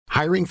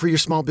Hiring for your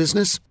small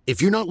business?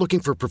 If you're not looking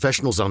for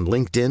professionals on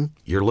LinkedIn,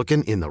 you're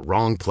looking in the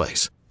wrong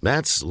place.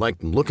 That's like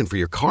looking for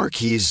your car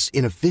keys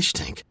in a fish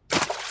tank.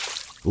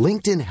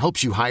 LinkedIn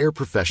helps you hire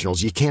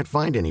professionals you can't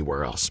find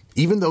anywhere else,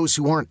 even those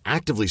who aren't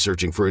actively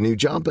searching for a new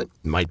job but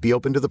might be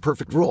open to the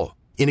perfect role.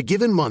 In a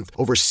given month,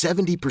 over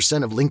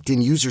 70% of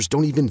LinkedIn users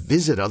don't even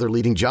visit other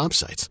leading job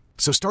sites.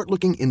 So start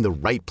looking in the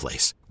right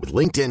place. With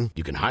LinkedIn,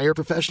 you can hire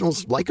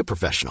professionals like a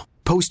professional.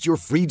 Post your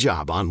free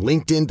job on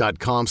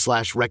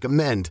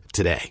linkedin.com/recommend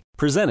today.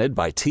 Presented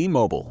by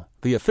T-Mobile,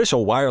 the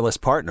official wireless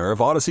partner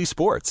of Odyssey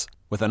Sports.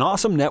 With an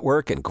awesome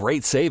network and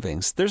great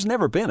savings, there's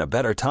never been a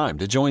better time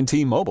to join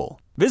T-Mobile.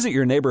 Visit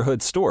your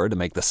neighborhood store to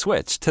make the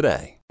switch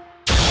today.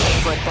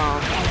 Football,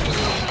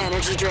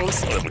 energy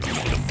drinks,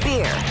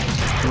 beer,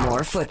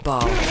 more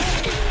football.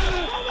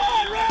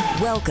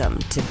 Welcome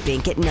to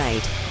Bink at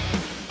Night.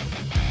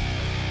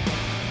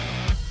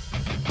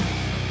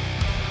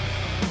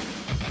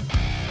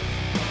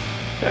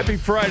 Happy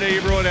Friday,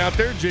 everyone out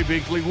there. Jay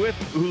Binkley with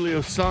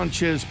Julio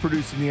Sanchez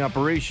producing the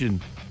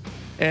operation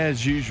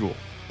as usual.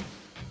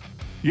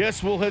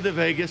 Yes, we'll head to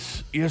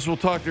Vegas. Yes, we'll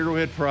talk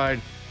Arrowhead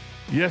Pride.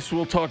 Yes,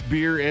 we'll talk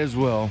beer as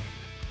well.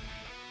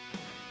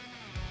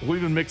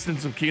 We've been mixing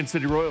some Kansas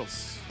City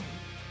Royals.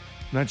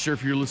 Not sure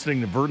if you're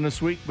listening to Verdon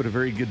this week, but a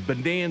very good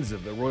bonanza,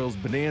 the Royals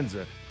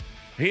bonanza.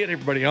 He had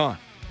everybody on.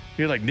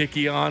 He had like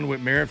Nicky on,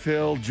 Whit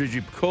Merrifield, Gigi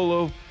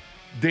Piccolo,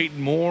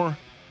 Dayton Moore,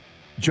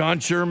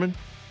 John Sherman.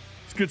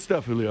 It's good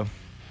stuff, Julio.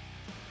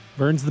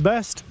 Vern's the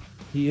best.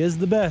 He is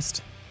the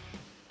best.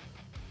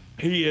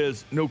 He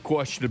is, no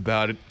question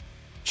about it.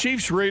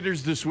 Chiefs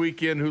Raiders this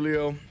weekend,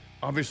 Julio.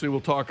 Obviously,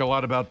 we'll talk a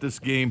lot about this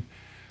game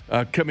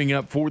coming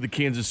up for the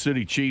Kansas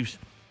City Chiefs.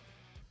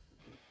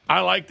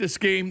 I like this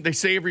game. They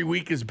say every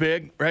week is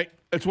big, right?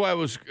 That's why I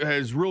was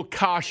real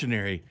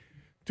cautionary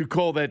to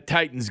call that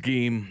Titans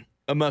game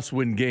a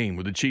must-win game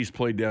where the Chiefs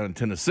played down in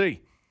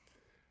Tennessee.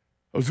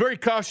 I was very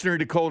cautionary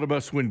to call it a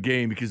must-win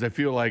game because I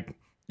feel like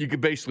you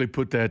could basically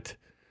put that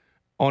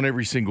on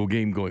every single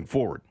game going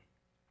forward.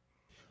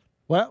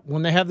 Well,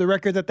 when they have the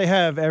record that they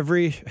have,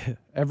 every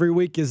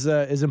week is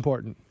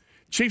important.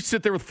 Chiefs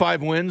sit there with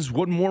 5 wins,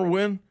 one more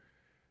win,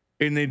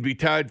 and they'd be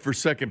tied for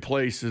second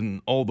place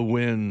in all the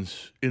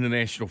wins in the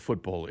National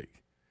Football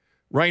League.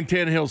 Ryan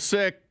Tannehill's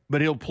sick,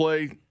 but he'll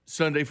play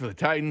Sunday for the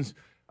Titans.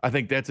 I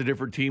think that's a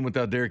different team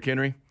without Derrick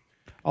Henry.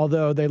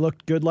 Although they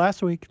looked good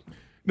last week.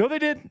 No, they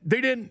did.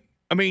 They didn't.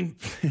 I mean,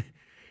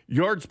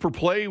 yards per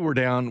play were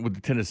down with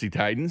the Tennessee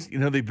Titans. You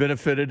know, they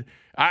benefited.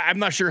 I'm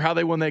not sure how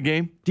they won that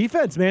game.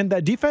 Defense, man.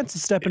 That defense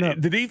is stepping up.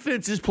 The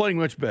defense is playing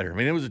much better. I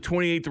mean, it was a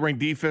 28th ranked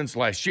defense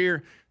last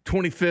year,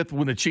 25th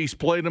when the Chiefs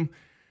played them.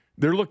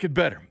 They're looking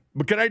better.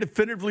 But can I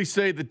definitively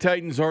say the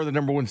Titans are the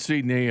number 1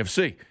 seed in the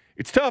AFC?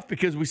 It's tough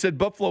because we said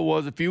Buffalo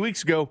was a few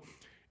weeks ago.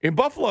 In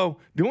Buffalo,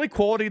 the only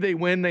quality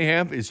they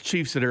have is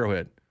Chiefs at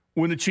Arrowhead.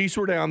 When the Chiefs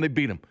were down, they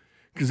beat them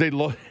because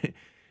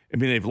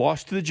they've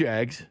lost to the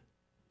Jags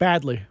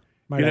badly.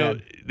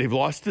 They've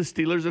lost to the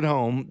Steelers at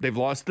home. They've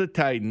lost to the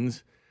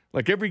Titans.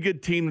 Like every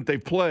good team that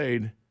they've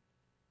played,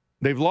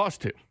 they've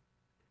lost to.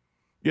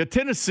 Yeah,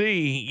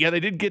 Tennessee, they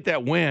did get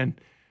that win.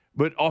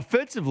 But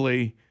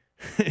offensively,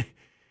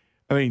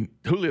 I mean,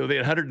 Julio, they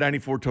had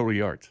 194 total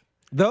yards.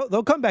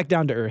 They'll come back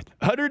down to earth.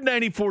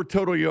 194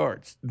 total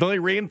yards. They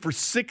ran for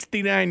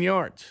 69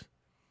 yards.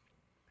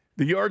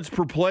 The yards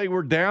per play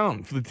were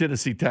down for the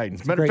Tennessee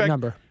Titans. Matter of fact,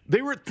 number.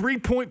 They were at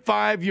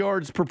 3.5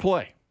 yards per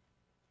play.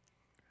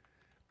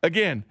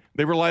 Again,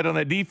 they relied on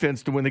that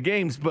defense to win the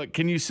games, but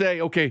can you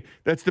say, okay,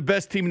 that's the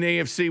best team in the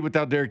AFC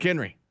without Derrick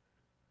Henry?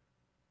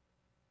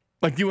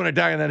 Like, you want to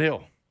die on that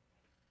hill?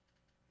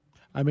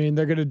 I mean,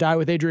 they're going to die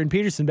with Adrian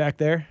Peterson back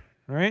there,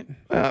 right?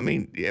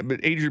 But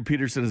Adrian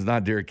Peterson is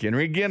not Derrick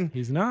Henry. Again,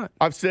 he's not.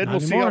 I've said not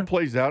we'll anymore. see how it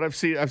plays out. I've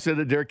said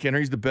that Derrick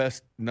Henry's the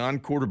best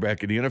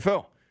non-quarterback in the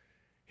NFL.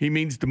 He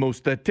means the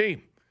most to that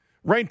team.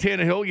 Ryan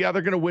Tannehill,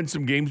 they're going to win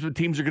some games, but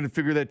teams are going to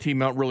figure that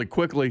team out really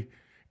quickly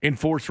and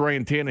force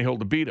Ryan Tannehill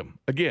to beat him.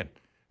 Again,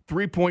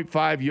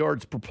 3.5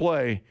 yards per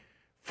play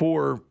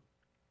for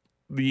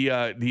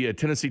the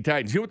Tennessee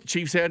Titans. You know what the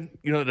Chiefs had?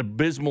 You know, that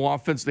abysmal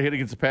offense they had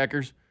against the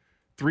Packers?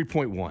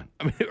 3.1.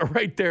 I mean,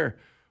 right there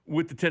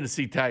with the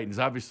Tennessee Titans.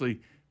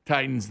 Obviously,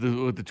 Titans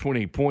with the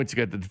 28 points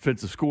got the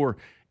defensive score,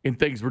 and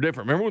things were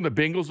different. Remember when the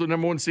Bengals were the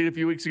number 1 seed a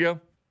few weeks ago?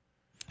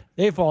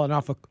 They've fallen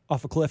off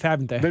a cliff,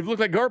 haven't they? They've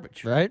looked like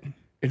garbage. Right.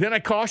 And then I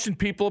cautioned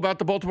people about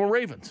the Baltimore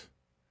Ravens.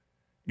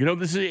 You know,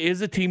 this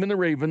is a team in the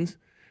Ravens.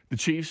 The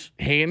Chiefs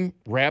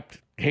hand-wrapped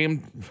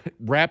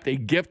a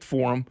gift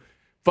for them,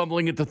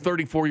 fumbling at the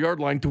 34-yard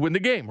line to win the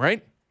game,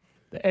 right?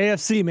 The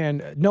AFC,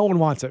 man, no one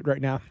wants it right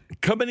now.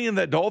 Coming in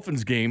that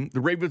Dolphins game, the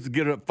Ravens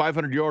get up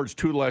 500 yards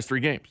 2 of the last 3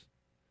 games.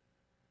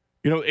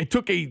 You know, it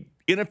took a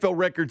NFL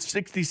record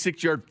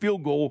 66-yard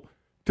field goal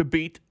to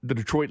beat the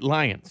Detroit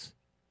Lions.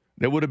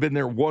 That would have been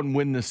their 1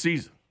 win this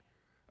season.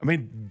 I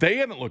mean, they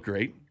haven't looked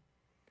great.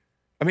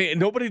 I mean,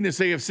 nobody in this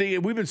AFC,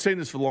 and we've been saying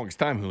this for the longest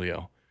time,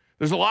 Julio.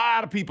 There's a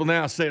lot of people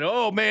now saying,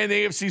 oh, man,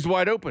 the AFC's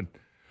wide open.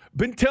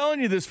 Been telling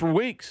you this for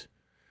weeks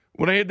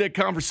when I had that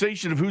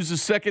conversation of who's the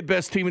second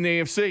best team in the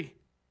AFC.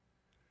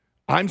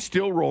 I'm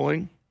still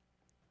rolling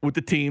with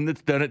the team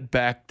that's done it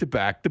back to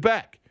back to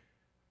back.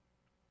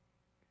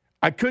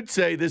 I could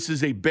say this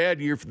is a bad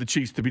year for the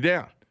Chiefs to be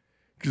down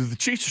because if the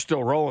Chiefs are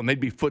still rolling, they'd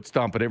be foot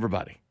stomping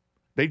everybody.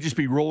 They'd just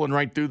be rolling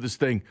right through this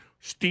thing,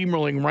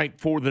 steamrolling right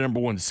for the number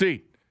one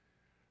seed.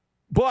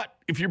 But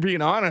if you're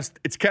being honest,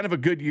 it's kind of a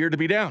good year to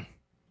be down.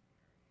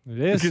 It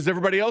is. Because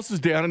everybody else is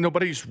down and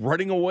nobody's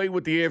running away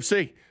with the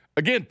AFC.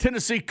 Again,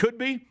 Tennessee could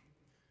be.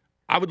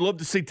 I would love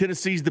to see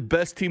Tennessee's the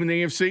best team in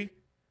the AFC.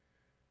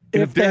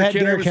 If they had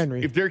Derrick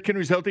Henry. If Derrick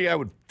Henry's healthy, I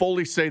would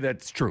fully say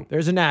that's true.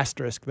 There's an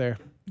asterisk there.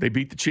 They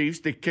beat the Chiefs.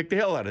 They kicked the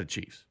hell out of the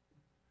Chiefs.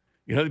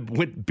 You know,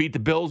 they beat the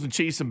Bills and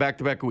Chiefs in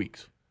back-to-back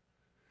weeks.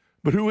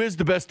 But who is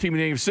the best team in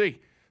the AFC?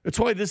 That's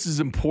why this is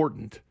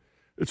important.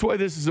 That's why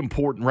this is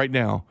important right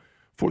now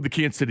for the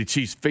Kansas City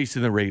Chiefs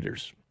facing the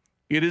Raiders.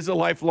 It is a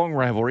lifelong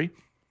rivalry.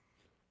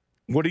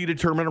 What do you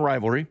determine a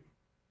rivalry?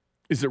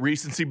 Is it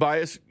recency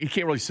bias? You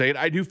can't really say it.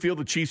 I do feel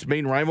the Chiefs'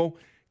 main rival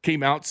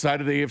came outside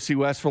of the AFC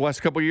West for the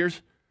last couple of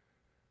years.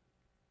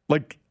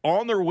 Like,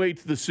 on their way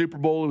to the Super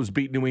Bowl, it was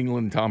beat New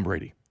England and Tom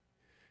Brady.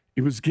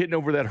 It was getting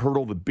over that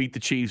hurdle to beat the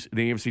Chiefs in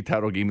the AFC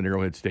title game in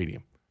Arrowhead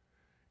Stadium.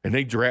 And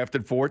they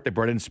drafted for it. They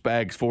brought in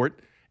Spags for it.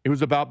 It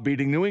was about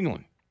beating New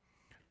England.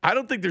 I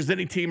don't think there's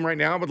any team right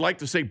now. I would like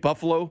to say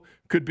Buffalo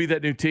could be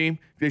that new team.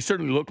 They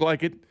certainly look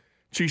like it.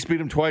 Chiefs beat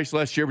them twice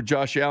last year with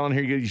Josh Allen.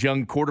 Here you get these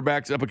young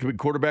quarterbacks, up-and-coming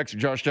quarterbacks,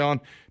 Josh Allen,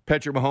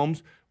 Patrick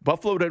Mahomes.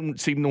 Buffalo doesn't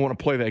seem to want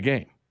to play that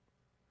game.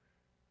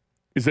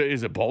 Is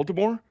it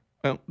Baltimore?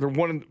 Well, they're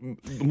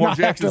Lamar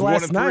Jackson's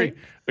 1-3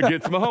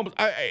 against Mahomes.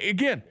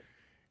 Again,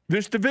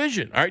 this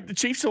division, all right, the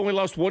Chiefs only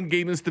lost one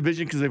game in this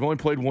division because they've only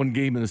played one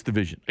game in this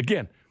division.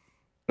 Again,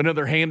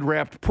 another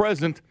hand-wrapped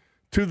present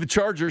to the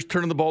Chargers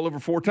turning the ball over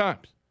 4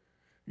 times.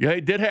 Yeah,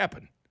 it did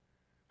happen.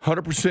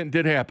 100%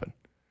 did happen.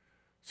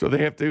 So they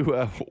have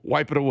to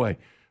wipe it away.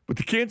 But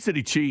the Kansas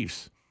City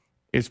Chiefs,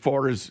 as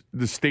far as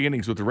the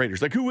standings with the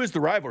Raiders, like, who is the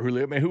rival,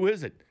 Julio? I mean, who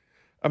is it?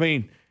 I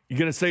mean, you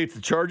going to say it's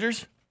the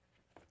Chargers?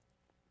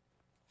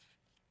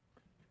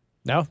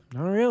 No,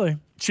 not really.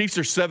 Chiefs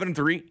are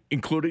 7-3,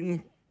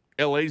 including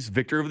LA's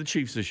victory over the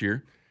Chiefs this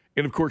year.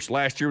 And, of course,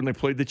 last year when they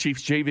played the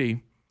Chiefs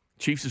JV,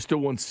 Chiefs have still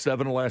won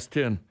 7 of the last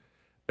 10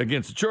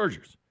 against the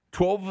Chargers.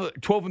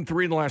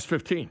 12-3 in the last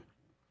 15.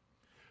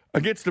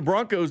 Against the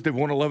Broncos, they've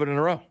won 11 in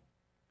a row.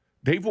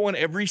 They've won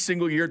every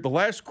single year. The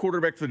last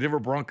quarterback for the Denver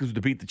Broncos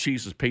to beat the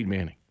Chiefs is Peyton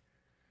Manning.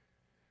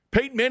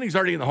 Peyton Manning's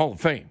already in the Hall of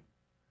Fame.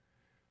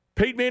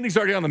 Peyton Manning's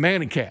already on the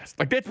Manning cast.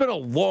 Like, that's been a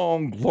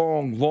long,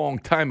 long, long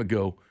time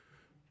ago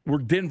where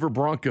Denver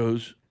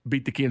Broncos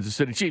beat the Kansas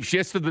City Chiefs.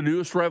 Yes, they're the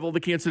newest rival of the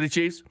Kansas City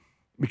Chiefs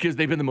because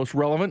they've been the most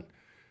relevant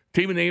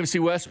team in the AFC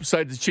West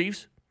besides the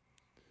Chiefs.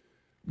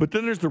 But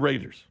then there's the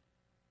Raiders.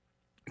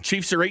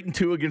 Chiefs are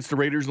 8-2 against the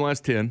Raiders in the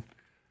last 10.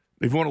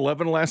 They've won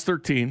 11 in the last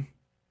 13.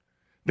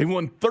 They've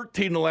won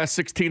 13 in the last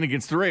 16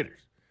 against the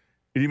Raiders.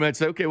 And you might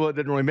say, okay, well, it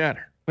doesn't really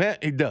matter. Well,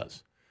 it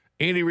does.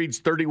 Andy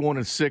Reid's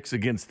 31-6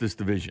 against this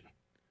division.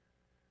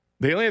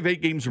 They only have 8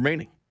 games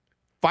remaining.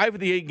 5 of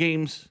the 8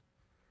 games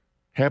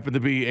happen to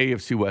be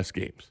AFC West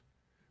games.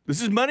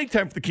 This is money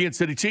time for the Kansas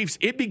City Chiefs.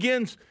 It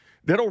begins,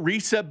 that old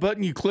reset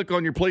button you click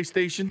on your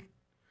PlayStation,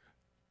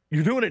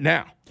 you're doing it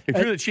now. If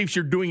you're the Chiefs,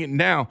 you're doing it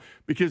now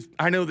because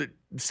I know that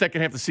the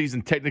second half of the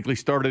season technically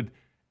started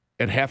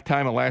at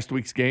halftime of last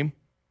week's game.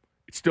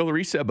 It's still the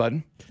reset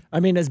button.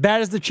 I mean, as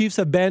bad as the Chiefs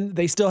have been,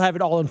 they still have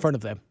it all in front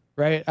of them,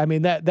 right? I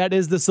mean, that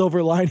is the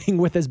silver lining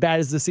with as bad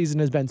as the season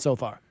has been so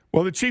far.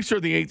 Well, the Chiefs are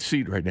the 8th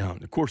seed right now.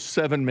 Of course,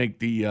 7 make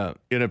the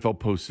NFL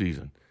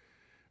postseason.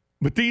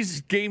 But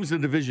these games in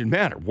the division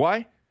matter.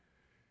 Why?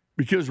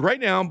 Because right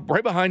now,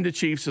 right behind the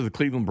Chiefs are the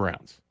Cleveland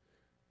Browns.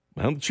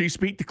 Well, the Chiefs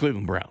beat the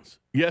Cleveland Browns.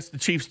 Yes, the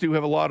Chiefs do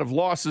have a lot of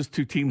losses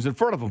to teams in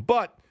front of them,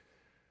 but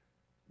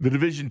the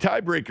division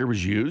tiebreaker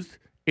was used,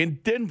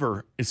 and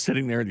Denver is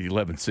sitting there at the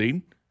 11th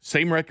seed.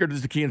 Same record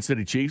as the Kansas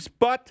City Chiefs,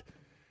 but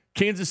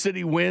Kansas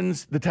City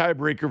wins the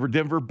tiebreaker over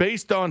Denver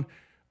based on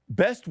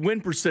best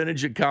win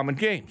percentage at common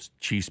games.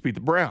 Chiefs beat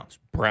the Browns.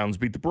 Browns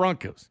beat the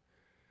Broncos.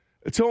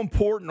 It's how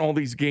important all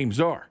these games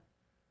are.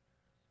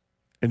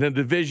 And then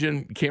the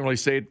division, you can't really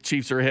say it. The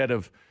Chiefs are ahead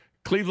of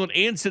Cleveland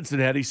and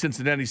Cincinnati.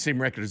 Cincinnati,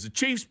 same record as the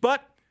Chiefs,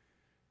 but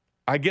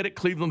I get it.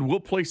 Cleveland will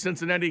play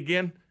Cincinnati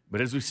again. But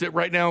as we sit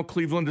right now,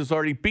 Cleveland has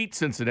already beat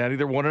Cincinnati.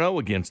 They're 1-0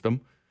 against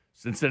them.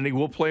 Cincinnati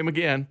will play them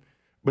again.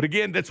 But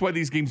again, that's why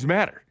these games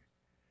matter.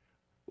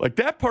 Like,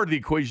 that part of the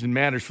equation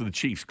matters for the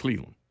Chiefs,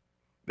 Cleveland.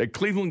 That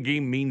Cleveland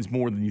game means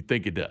more than you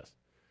think it does.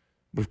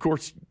 But, of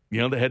course,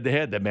 you know, the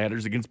head-to-head, that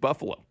matters against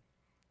Buffalo.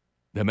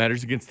 That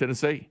matters against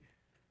Tennessee.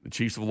 The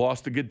Chiefs have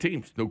lost to good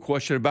teams. No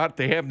question about it.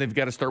 They have, and they've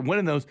got to start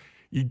winning those.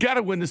 You got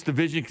to win this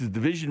division because the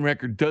division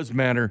record does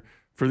matter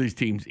for these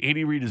teams.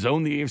 Andy Reid has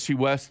owned the AFC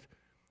West.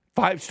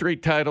 5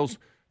 straight titles,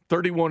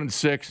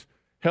 31-6.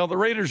 Hell, the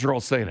Raiders are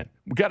all saying it.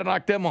 We got to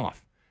knock them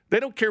off. They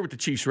don't care what the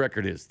Chiefs'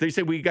 record is. They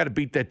say we got to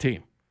beat that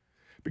team.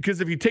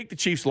 Because if you take the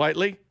Chiefs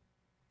lightly,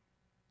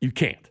 you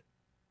can't.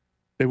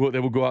 They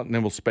will go out and they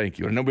will spank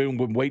you. I know we've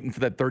been waiting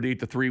for that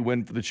 38-3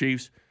 win for the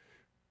Chiefs.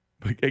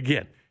 But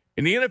again,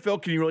 in the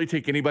NFL, can you really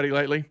take anybody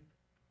lightly?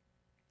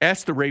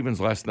 Ask the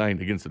Ravens last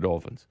night against the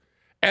Dolphins.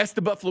 Ask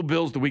the Buffalo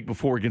Bills the week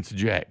before against the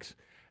Jags.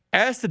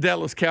 Ask the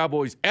Dallas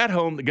Cowboys at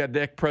home that got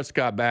Dak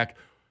Prescott back,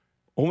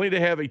 only to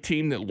have a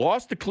team that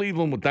lost to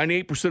Cleveland with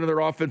 98% of their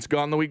offense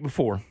gone the week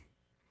before.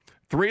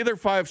 3 of their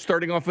 5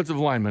 starting offensive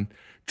linemen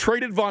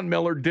traded Von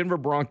Miller, Denver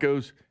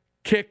Broncos,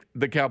 kicked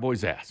the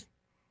Cowboys' ass.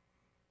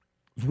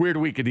 It's a weird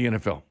week in the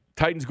NFL.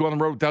 Titans go on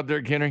the road without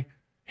Derrick Henry,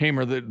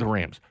 hammer the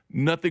Rams.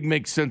 Nothing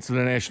makes sense in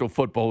the National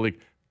Football League.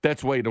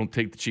 That's why you don't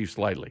take the Chiefs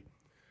lightly.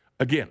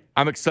 Again,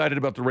 I'm excited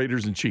about the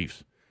Raiders and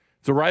Chiefs.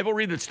 It's a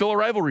rivalry that's still a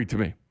rivalry to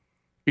me.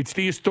 It's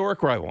the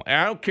historic rival.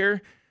 And I don't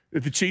care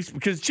if the Chiefs,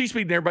 because the Chiefs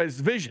beat everybody's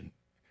division.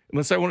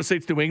 Unless I want to say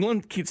it's New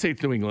England, can't say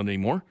it's New England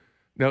anymore.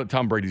 Now that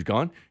Tom Brady's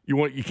gone,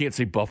 you can't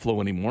say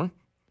Buffalo anymore.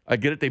 I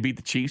get it, they beat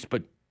the Chiefs,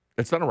 but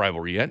that's not a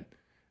rivalry yet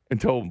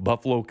until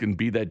Buffalo can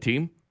be that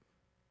team.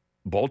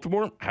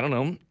 Baltimore, I don't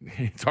know.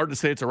 It's hard to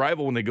say it's a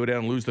rival when they go down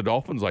and lose the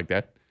Dolphins like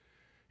that.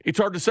 It's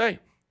hard to say.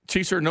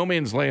 Chiefs are no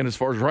man's land as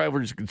far as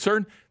rivalries are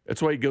concerned.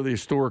 That's why you go the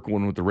historic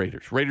one with the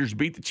Raiders. Raiders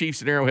beat the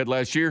Chiefs in Arrowhead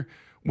last year,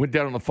 went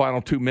down in the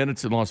final 2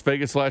 minutes in Las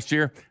Vegas last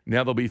year.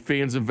 Now there'll be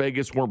fans in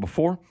Vegas, weren't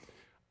before.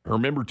 I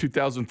remember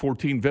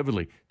 2014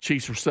 vividly.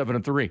 Chiefs were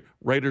 7-3.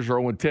 Raiders are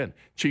 0-10.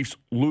 Chiefs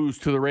lose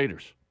to the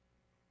Raiders.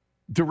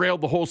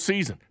 Derailed the whole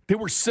season. They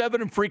were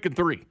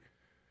 7-3.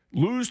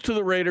 Lose to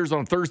the Raiders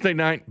on Thursday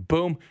night.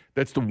 Boom.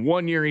 That's the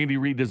 1 year Andy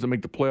Reid doesn't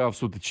make the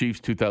playoffs with the Chiefs,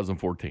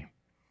 2014.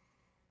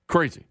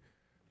 Crazy.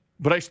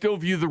 But I still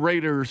view the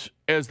Raiders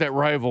as that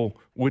rival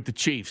with the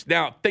Chiefs.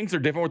 Now, things are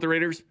different with the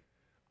Raiders.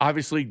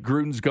 Obviously,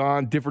 Gruden's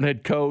gone, different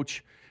head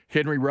coach.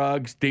 Henry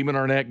Ruggs, Damon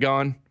Arnett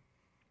gone.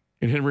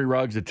 And Henry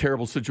Ruggs, a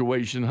terrible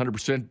situation,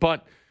 100%.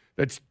 But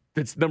that's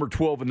number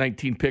 12 and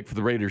 19 pick for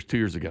the Raiders 2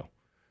 years ago.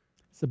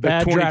 It's a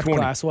bad draft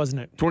class,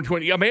 wasn't it?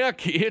 2020. Yeah,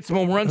 Mayock hit some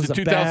home runs in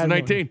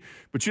 2019.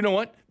 But you know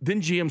what?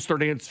 Then GM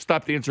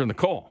stopped answering the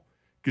call.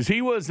 Because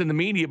he was in the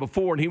media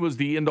before, and he was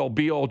the end-all,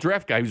 be-all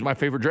draft guy. He was my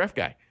favorite draft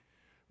guy.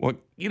 Well,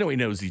 he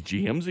knows these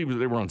GMs. They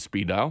were on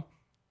speed dial.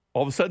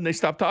 All of a sudden, they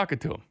stopped talking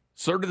to him.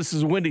 Sir, this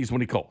is Wendy's when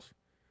he calls.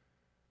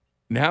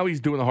 Now he's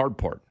doing the hard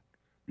part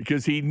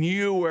because he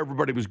knew where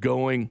everybody was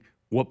going,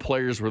 what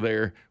players were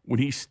there when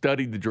he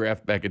studied the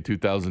draft back in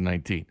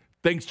 2019.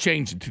 Things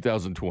changed in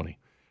 2020.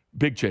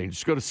 Big change.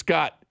 Let's go to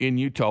Scott in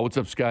Utah. What's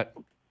up, Scott?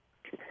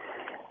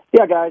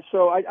 Yeah, guys.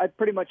 So I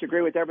pretty much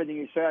agree with everything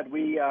you said.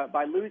 We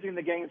by losing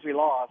the games we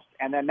lost,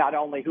 and then not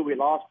only who we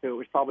lost to, it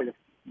was probably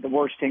the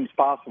worst teams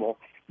possible.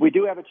 We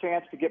do have a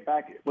chance to get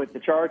back with the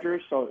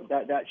Chargers, so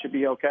that should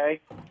be okay.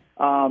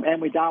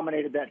 And we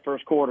dominated that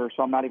first quarter,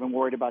 so I'm not even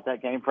worried about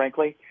that game,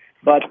 frankly.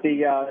 But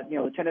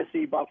the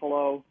Tennessee,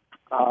 Buffalo,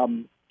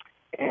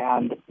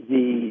 and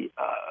the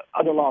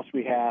other loss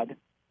we had,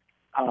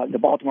 the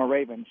Baltimore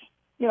Ravens.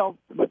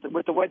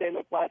 With the way they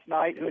looked last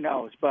night, who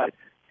knows?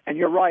 And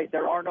you're right,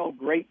 there are no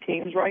great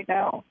teams right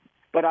now.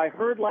 But I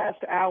heard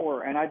last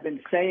hour, and I've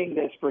been saying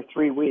this for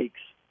 3 weeks.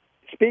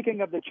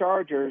 Speaking of the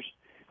Chargers,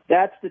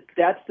 that's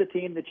the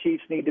team the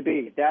Chiefs need to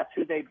be. That's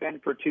who they've been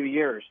for 2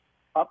 years.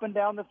 Up and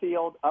down the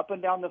field,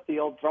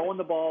 throwing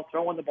the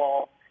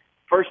ball,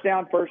 first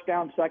down,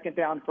 second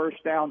down,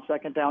 first down,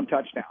 second down,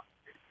 touchdown.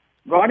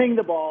 Running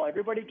the ball,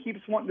 everybody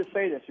keeps wanting to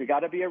say this. We got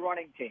to be a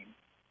running team.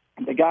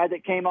 And the guy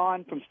that came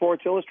on from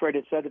Sports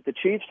Illustrated said that the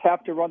Chiefs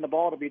have to run the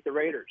ball to beat the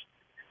Raiders.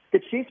 The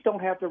Chiefs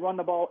don't have to run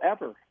the ball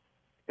ever.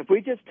 If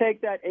we just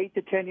take that 8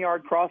 to 10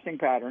 yard crossing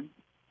pattern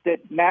that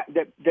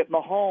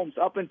Mahomes,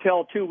 up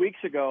until 2 weeks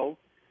ago,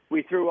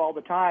 we threw all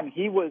the time,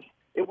 it was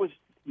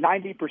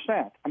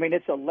 90%. I mean,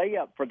 it's a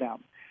layup for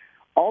them.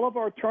 All of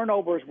our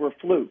turnovers were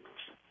flukes.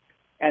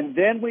 And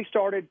then we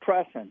started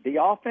pressing.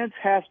 The offense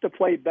has to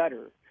play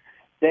better.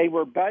 They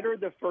were better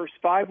the first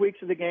 5 weeks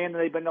of the game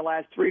than they've been the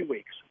last 3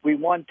 weeks. We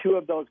won 2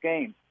 of those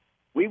games.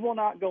 We will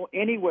not go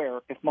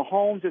anywhere if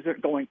Mahomes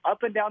isn't going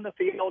up and down the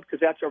field,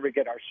 because that's where we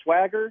get our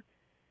swagger.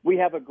 We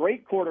have a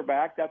great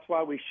quarterback. That's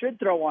why we should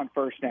throw on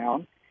first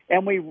down.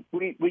 And we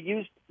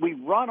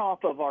run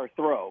off of our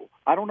throw.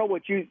 I don't know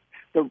what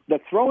the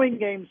throwing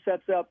game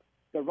sets up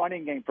the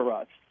running game for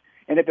us.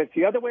 And if it's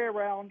the other way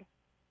around,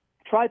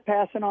 try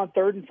passing on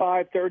 3rd and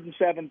 5, 3rd and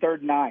 7, 3rd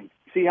and 9.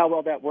 See how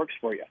well that works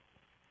for you.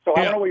 So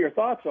I don't know what your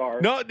thoughts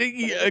are. No,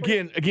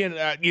 again,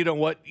 you know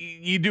what?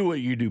 You do what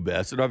you do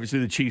best, and obviously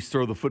the Chiefs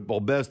throw the football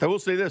best. I will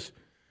say this.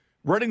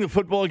 Running the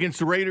football against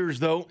the Raiders,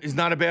 though, is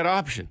not a bad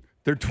option.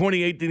 They're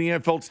 28th in the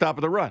NFL at stop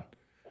of the run.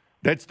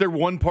 That's their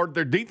one part.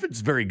 Their defense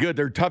is very good.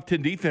 They're a top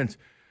 10 defense,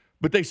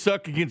 but they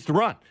suck against the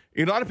run.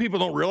 And a lot of people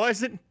don't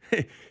realize it.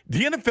 The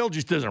NFL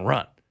just doesn't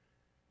run.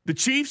 The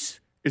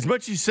Chiefs, as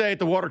much as you say at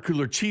the water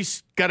cooler,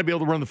 Chiefs got to be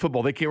able to run the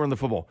football. They can't run the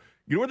football.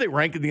 You know where they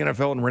rank in the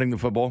NFL in running the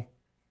football?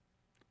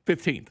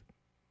 15th.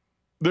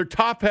 They're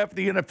top half of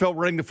the NFL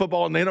running the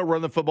football, and they don't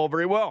run the football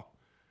very well.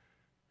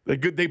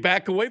 They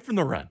back away from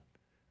the run.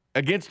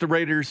 Against the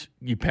Raiders,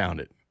 you pound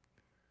it.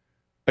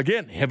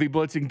 Again, heavy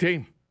blitzing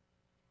team.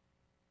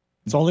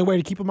 It's the only way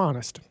to keep them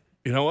honest.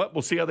 You know what?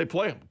 We'll see how they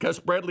play them. Gus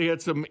Bradley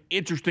had some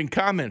interesting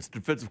comments,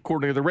 defensive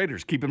coordinator of the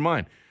Raiders. Keep in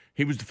mind,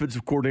 he was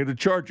defensive coordinator of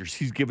the Chargers.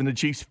 He's given the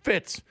Chiefs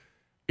fits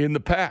in the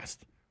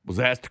past. Was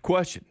asked a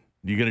question.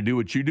 You going to do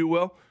what you do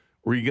well,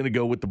 or are you going to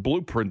go with the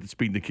blueprint that's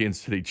beating the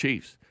Kansas City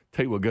Chiefs?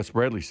 Tell you what Gus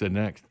Bradley said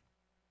next.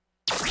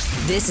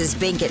 This is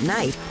Bink at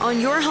Night on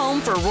your home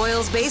for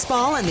Royals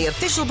baseball and the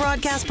official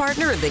broadcast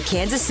partner of the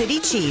Kansas City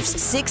Chiefs,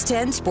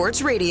 610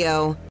 Sports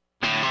Radio.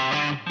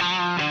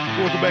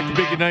 Welcome back to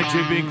Bink at Night.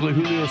 Jay Binkley,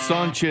 Julio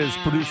Sanchez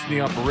producing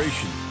the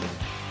operation.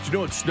 Did you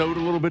know it snowed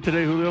a little bit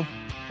today, Julio?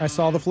 I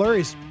saw the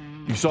flurries.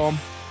 You saw them?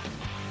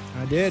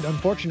 I did,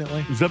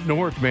 unfortunately. It was up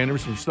north, man. There were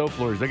some snow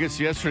flurries. I guess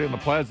yesterday on the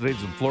plaza they had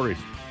some flurries.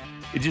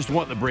 It just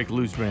wanted to break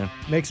loose, man.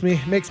 Makes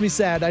me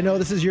sad. I know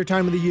this is your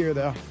time of the year,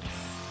 though.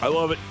 I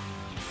love it.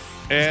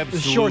 Absolutely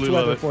it's shorts love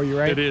weather it. for you,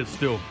 right? It is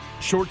still.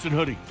 Shorts and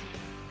hoodie.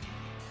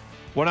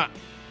 Why not?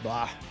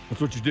 Blah.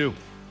 That's what you do.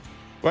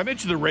 Well, I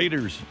mentioned the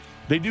Raiders.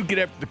 They do get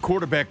after the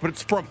quarterback, but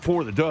it's front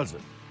four that does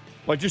it.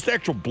 Like just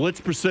actual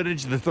blitz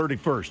percentage, the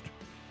 31st.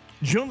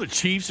 Did you know the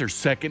Chiefs are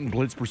second in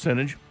blitz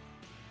percentage?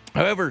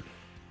 However,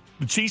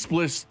 the Chiefs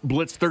blitz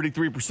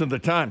 33% of the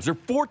times. They're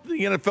fourth in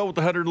the NFL with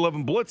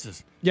 111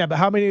 blitzes. Yeah, but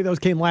how many of those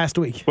came last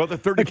week? Well, they're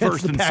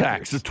 31st in Packers?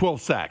 sacks. There's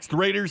 12 sacks. The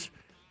Raiders,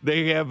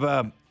 they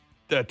have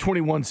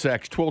 21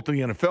 sacks, 12th in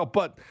the NFL,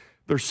 but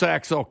their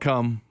sacks all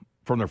come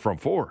from their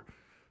front four.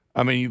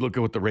 I mean, you look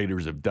at what the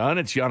Raiders have done.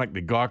 It's Yannick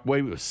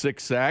Ngakoue with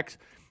 6 sacks.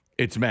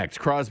 It's Max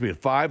Crosby at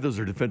 5. Those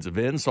are defensive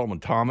ends. Solomon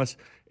Thomas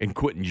and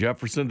Quentin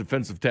Jefferson,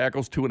 defensive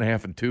tackles,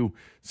 2.5 and 2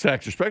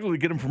 sacks, respectively,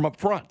 to get them from up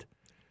front.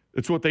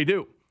 That's what they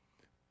do.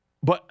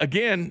 But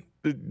again,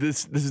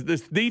 this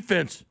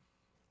defense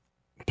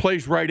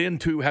plays right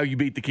into how you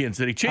beat the Kansas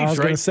City Chiefs, I was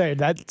right? going to say,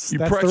 that's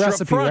the pressure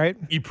recipe, up front, right?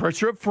 You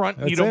pressure up front,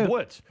 and you don't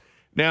blitz.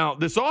 Now,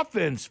 this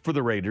offense for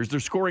the Raiders, their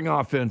scoring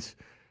offense,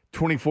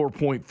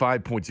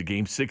 24.5 points a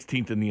game,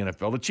 16th in the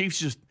NFL. The Chiefs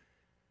just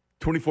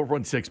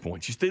 24.6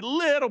 points. Just a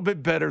little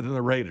bit better than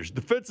the Raiders.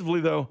 Defensively,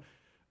 though,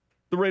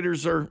 the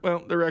Raiders are,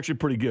 well, they're actually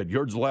pretty good.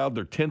 Yards allowed,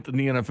 they're 10th in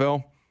the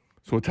NFL.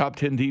 So a top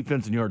 10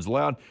 defense in yards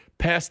allowed.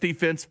 Pass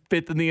defense,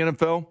 5th in the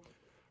NFL.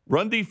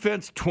 Run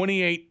defense,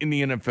 28 in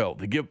the NFL.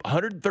 They give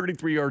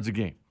 133 yards a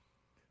game.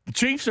 The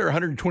Chiefs are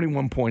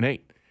 121.8.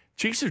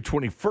 Chiefs are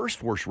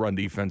 21st worst run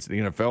defense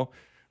in the NFL.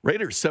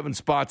 Raiders 7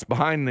 spots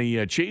behind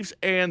the Chiefs,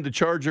 and the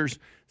Chargers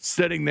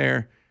sitting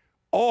there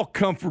all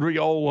comfortably,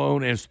 all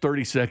alone as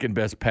 32nd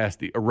best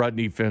run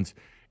defense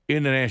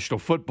in the National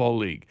Football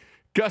League.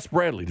 Gus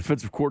Bradley,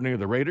 defensive coordinator of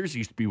the Raiders, he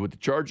used to be with the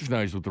Chargers,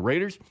 now he's with the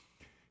Raiders.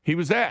 He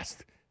was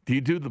asked, do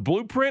you do the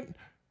blueprint?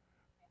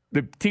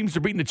 The teams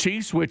are beating the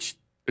Chiefs, which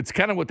it's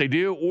kind of what they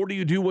do, or do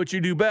you do what you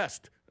do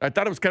best? I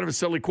thought it was kind of a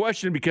silly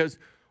question because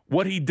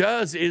what he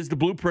does is the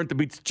blueprint that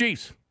beats the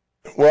Chiefs.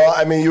 Well,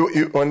 I mean,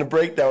 you on the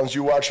breakdowns,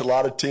 you watch a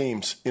lot of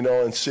teams,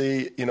 and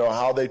see,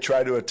 how they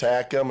try to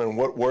attack them and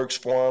what works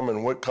for them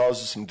and what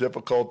causes some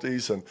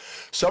difficulties. And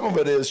some of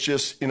it is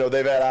just,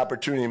 they've had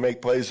opportunity to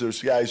make plays.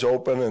 There's guys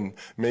open, and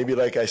maybe,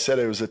 like I said,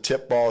 it was a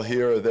tip ball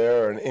here or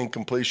there or an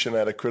incompletion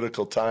at a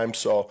critical time.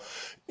 So,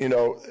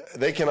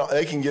 they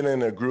can get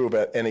in a groove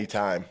at any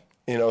time.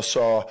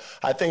 So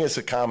I think it's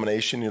a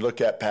combination. You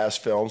look at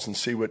past films and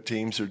see what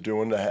teams are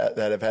doing that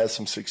have had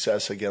some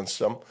success against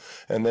them.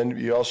 And then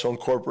you also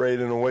incorporate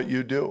into what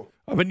you do.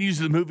 I've been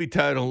using the movie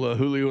title,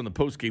 Julio, in the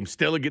postgame,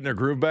 Stella getting their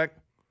groove back.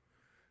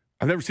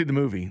 I've never seen the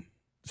movie,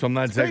 so I'm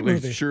not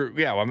exactly sure.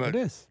 Yeah, it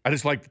is. I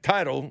just like the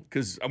title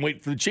because I'm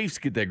waiting for the Chiefs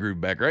to get that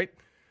groove back, right?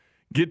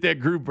 Get that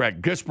groove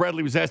back. Gus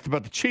Bradley was asked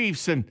about the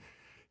Chiefs and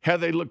how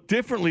they look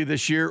differently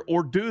this year,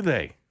 or do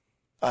they?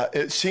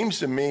 It seems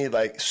to me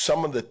like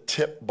some of the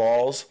tip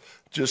balls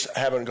just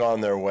haven't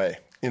gone their way.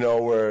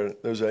 Where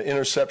there's an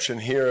interception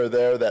here or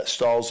there that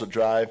stalls the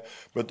drive,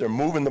 but they're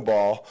moving the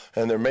ball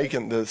and they're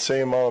making the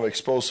same amount of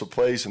explosive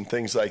plays and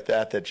things like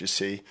that you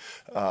see.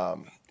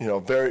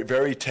 Very,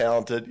 very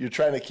talented. You're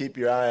trying to keep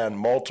your eye on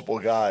multiple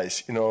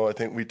guys. I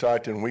think we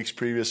talked in weeks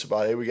previous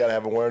about, hey, we got to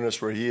have awareness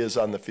where he is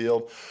on the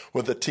field.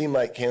 With a team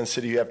like Kansas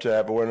City, you have to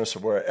have awareness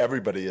of where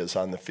everybody is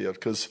on the field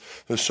because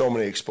there's so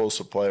many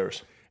explosive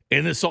players.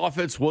 And this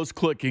offense was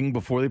clicking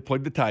before they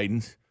played the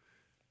Titans.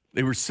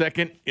 They were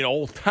second in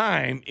all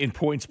time in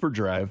points per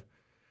drive.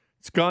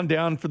 It's gone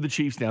down for the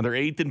Chiefs now. They're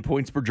 8th in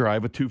points per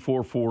drive, at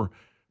 2.44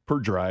 per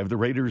drive. The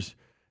Raiders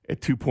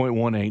at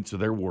 2.18, so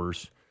they're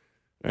worse.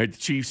 All right, the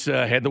Chiefs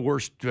had the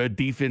worst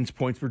defense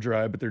points per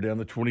drive, but they're down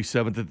to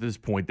 27th at this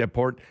point. That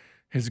part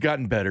has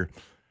gotten better.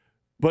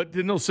 But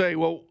then they'll say,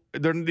 well,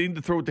 they need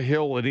to throw it to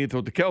Hill and they need to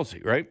throw it to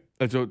Kelsey, right?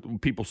 That's what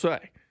people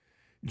say.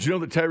 Did you know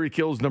that Tyreek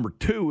Hill is number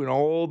 2 in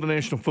all the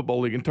National Football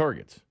League in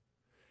targets?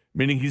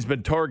 Meaning he's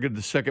been targeted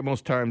the second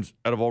most times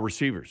out of all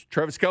receivers.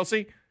 Travis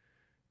Kelsey,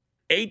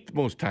 8th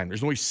most time.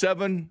 There's only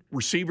 7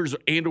 receivers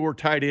and or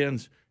tight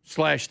ends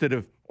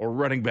or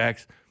running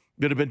backs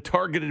that have been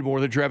targeted more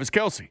than Travis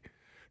Kelsey.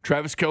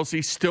 Travis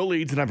Kelsey still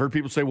leads, and I've heard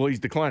people say, well, he's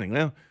declining.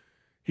 Well,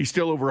 he's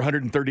still over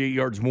 138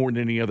 yards more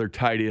than any other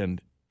tight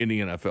end in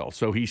the NFL.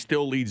 So he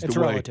still leads the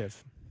way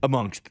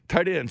amongst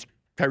tight ends.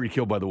 Tyreek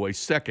Hill, by the way,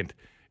 2nd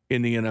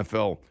in the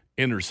NFL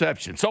in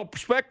reception. It's all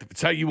perspective.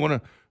 It's how you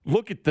want to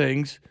look at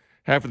things.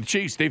 Half of the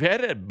Chiefs, they've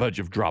had a bunch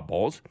of drop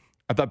balls.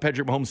 I thought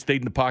Patrick Mahomes stayed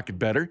in the pocket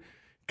better.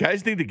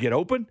 Guys need to get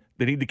open.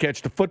 They need to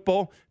catch the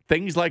football.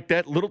 Things like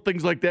that, little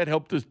things like that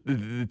help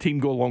the team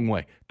go a long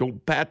way.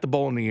 Don't bat the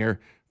ball in the air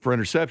for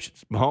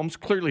interceptions. Mahomes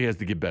clearly has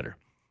to get better.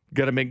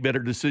 Got to make better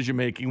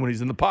decision-making when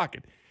he's in the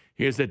pocket.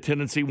 He has that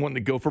tendency wanting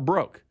to go for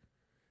broke.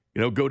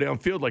 Go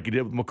downfield like he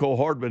did with McCole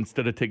Hardman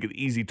instead of taking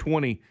the easy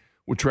 20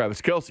 with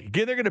Travis Kelce.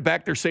 Again, they're going to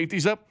back their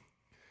safeties up.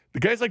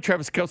 The guys like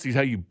Travis Kelce is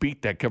how you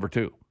beat that cover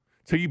 2.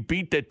 So you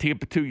beat that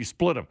Tampa 2, you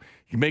split them.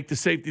 You make the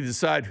safety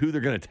decide who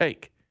they're going to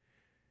take.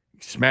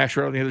 Smash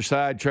right on the other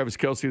side, Travis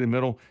Kelce in the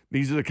middle.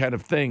 These are the kind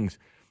of things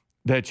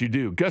that you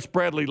do. Gus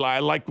Bradley, I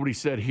liked what he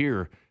said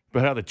here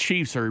about how the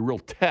Chiefs are a real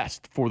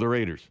test for the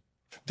Raiders.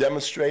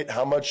 Demonstrate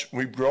how much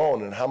we've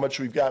grown and how much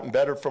we've gotten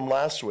better from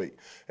last week.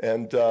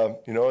 And,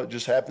 it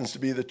just happens to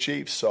be the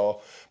Chiefs.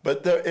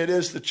 But it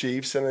is the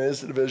Chiefs, and it is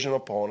the divisional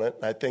opponent.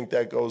 I think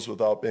that goes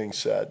without being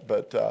said.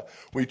 But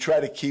we try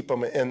to keep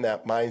them in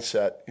that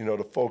mindset,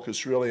 to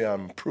focus really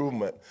on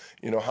improvement.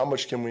 How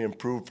much can we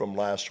improve from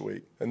last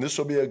week? And this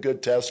will be a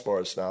good test for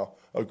us now,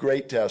 a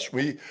great test.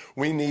 We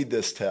need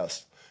this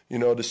test.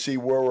 To see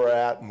where we're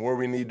at and where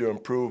we need to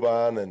improve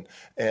on. And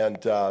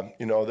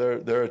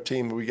they're a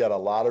team we got a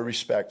lot of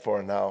respect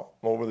for now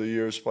over the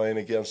years playing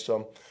against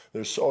them.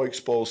 They're so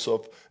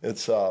explosive.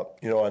 It's,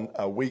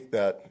 a week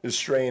that is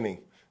straining,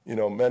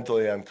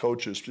 mentally on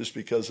coaches just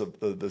because of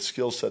the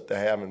skill set they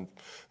have. And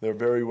they're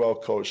very well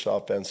coached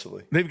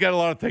offensively. They've got a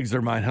lot of things in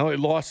their mind. They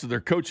lost to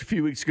their coach a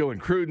few weeks ago in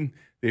Cruden.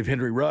 They have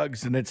Henry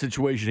Ruggs in that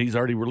situation. He's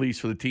already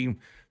released for the team,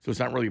 so it's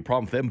not really a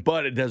problem for them.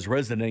 But it does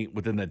resonate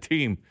within that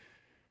team.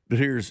 But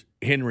here's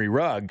Henry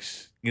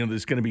Ruggs,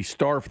 that's going to be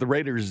star for the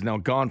Raiders, is now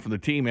gone from the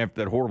team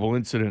after that horrible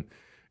incident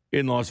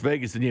in Las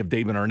Vegas. And you have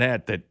David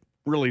Arnett that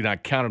really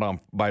not counted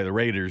on by the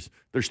Raiders.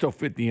 They're still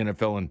fit in the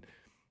NFL and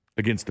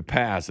against the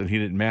pass, and he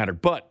didn't matter.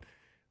 But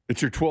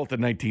it's your 12th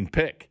and 19th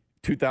pick,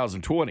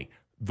 2020.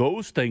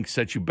 Those things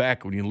set you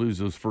back when you lose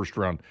those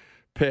first-round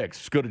picks.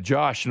 Let's go to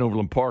Josh in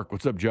Overland Park.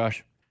 What's up,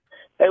 Josh?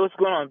 Hey, what's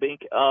going on,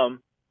 Bink?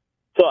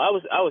 So I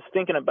was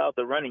thinking about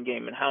the running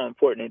game and how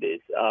important it is.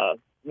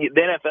 The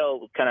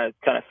NFL kind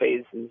of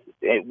phases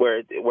where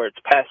it's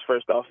pass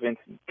first offense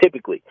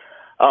typically.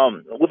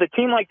 With a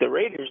team like the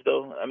Raiders,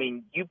 though, I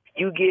mean, you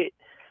get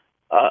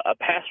a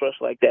pass rush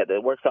like that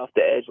works off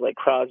the edge like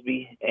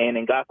Crosby and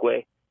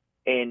Ngakoue,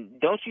 and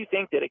don't you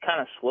think that it kind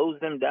of slows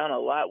them down a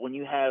lot when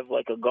you have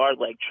like a guard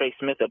like Trey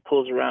Smith that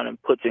pulls around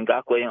and puts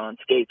Ngakoue on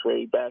skates where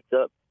he backs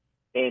up,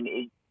 and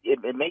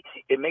it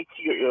makes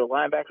your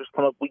linebackers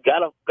come up. We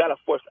gotta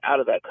force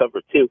out of that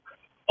cover too.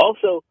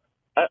 Also,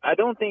 I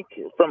don't think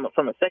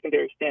from a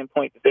secondary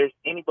standpoint that there's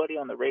anybody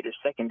on the Raiders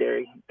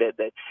secondary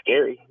that's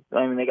scary.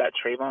 I mean, they got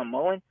Trayvon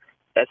Mullen.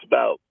 That's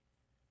about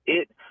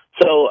it.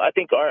 So I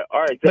think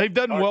they've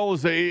done well.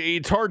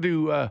 It's hard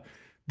to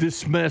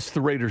dismiss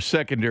the Raiders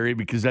secondary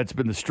because that's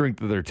been the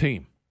strength of their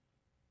team.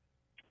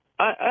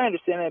 I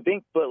understand that,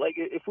 Bink, but like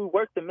if we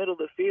work the middle of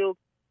the field,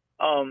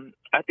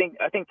 I think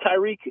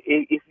Tyreek,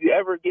 if you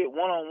ever get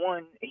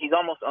one-on-one, he's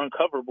almost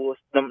uncoverable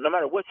no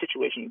matter what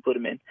situation you put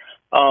him in.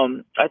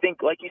 I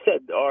think, like you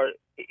said,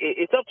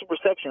 it's up to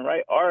perception,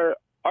 right? Our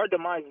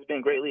demise has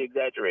been greatly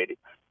exaggerated.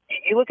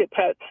 You look at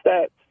Pat's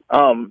stats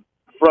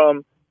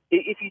from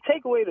if you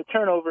take away the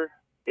turnover,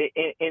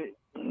 and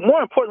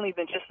more importantly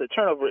than just the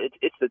turnover,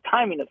 it's the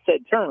timing of said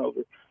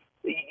turnover.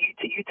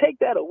 You take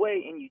that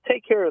away and you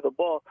take care of the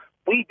ball.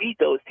 We beat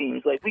those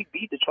teams. Like, we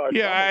beat the Chargers.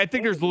 Yeah, I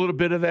think there's a little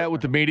bit of that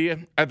with the media.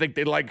 I think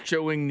they like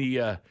showing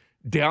the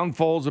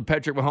downfalls of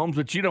Patrick Mahomes.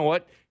 But you know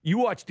what? You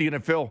watch the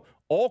NFL,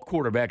 all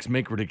quarterbacks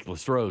make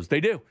ridiculous throws.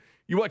 They do.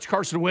 You watch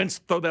Carson Wentz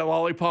throw that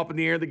lollipop in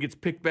the air that gets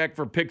picked back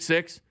for a pick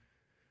six.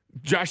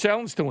 Josh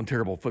Allen's throwing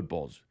terrible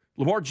footballs.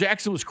 Lamar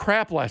Jackson was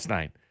crap last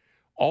night.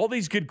 All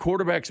these good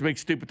quarterbacks make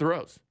stupid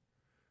throws.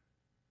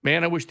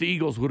 Man, I wish the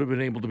Eagles would have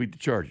been able to beat the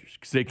Chargers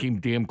because they came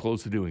damn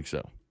close to doing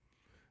so.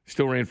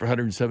 Still ran for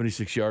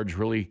 176 yards.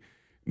 Really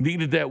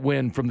needed that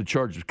win from the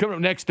Chargers. Coming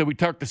up next, we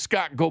talked to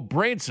Scott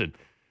Gulbranson.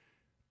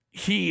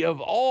 He, of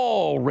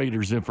all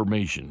Raiders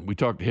information, we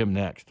talked to him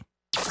next.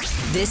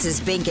 This is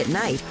Bink at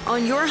Night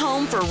on your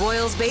home for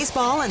Royals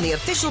baseball and the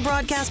official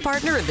broadcast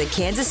partner of the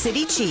Kansas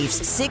City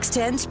Chiefs,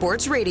 610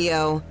 Sports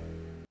Radio.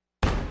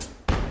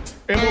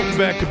 And welcome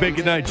back to Bink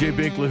at Night. Jay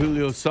Binkley,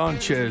 Julio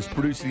Sanchez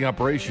producing the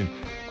operation.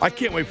 I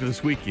can't wait for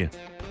this weekend.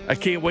 I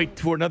can't wait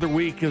for another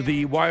week of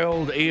the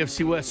wild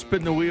AFC West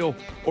spin the wheel,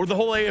 or the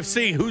whole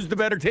AFC. Who's the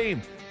better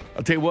team?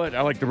 I'll tell you what,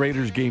 I like the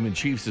Raiders game and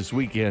Chiefs this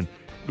weekend.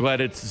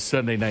 Glad it's a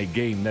Sunday night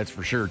game, that's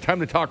for sure. Time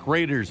to talk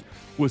Raiders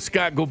with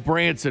Scott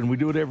Gulbranson. We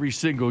do it every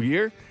single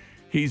year.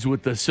 He's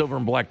with the Silver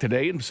and Black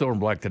today and Silver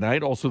and Black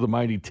tonight. Also the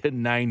mighty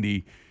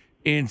 1090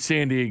 in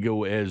San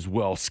Diego as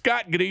well.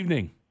 Scott, good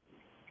evening.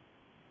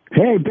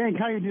 Hey, Bink,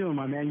 how you doing,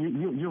 my man?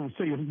 You're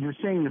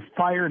saying you're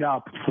fired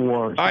up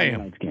for Sunday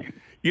night's game.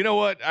 You know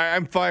what?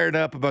 I'm fired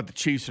up about the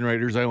Chiefs and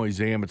Raiders. I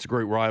always am. It's a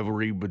great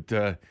rivalry,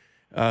 but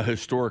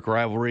historic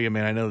rivalry. I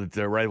mean, I know that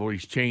the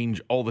rivalries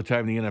change all the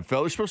time in the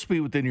NFL. They're supposed to be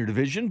within your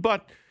division,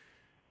 but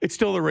it's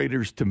still the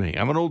Raiders to me.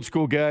 I'm an old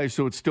school guy,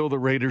 so it's still the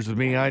Raiders with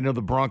me. I know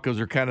the Broncos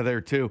are kind of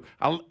there too.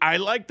 I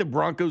like the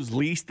Broncos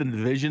least in the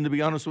division, to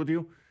be honest with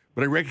you,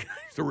 but I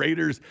recognize the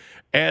Raiders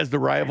as the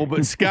rival.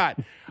 But, Scott,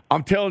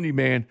 I'm telling you,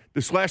 man,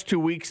 this last 2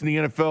 weeks in the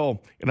NFL,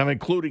 and I'm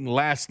including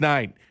last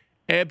night,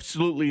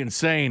 absolutely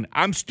insane.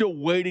 I'm still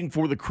waiting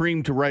for the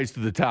cream to rise to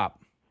the top.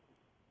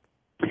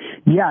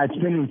 Yeah, it's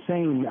been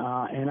insane,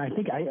 and I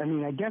think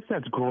I guess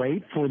that's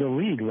great for the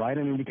league, right?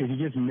 I mean, because you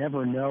just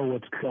never know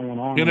what's going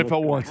on.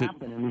 NFL wants it,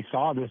 and we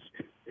saw this.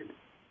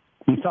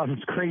 You saw this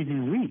crazy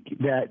week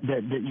that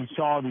you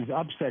saw these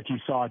upsets. You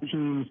saw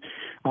teams.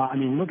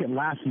 Look at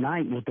last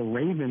night with the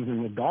Ravens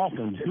and the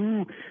Dolphins.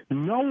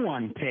 No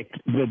one picked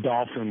the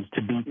Dolphins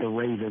to beat the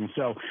Ravens.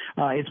 So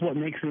it's what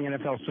makes the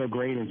NFL so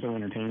great and so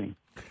entertaining.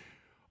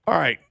 All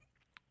right,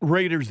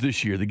 Raiders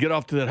this year. They get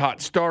off to that hot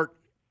start.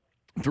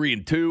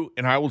 3-2,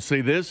 and I will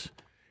say this,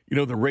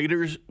 the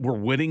Raiders were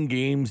winning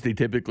games they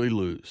typically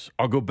lose.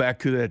 I'll go back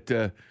to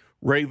that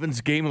Ravens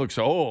game. It looks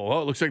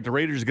like the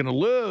Raiders are going to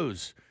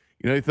lose.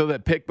 They throw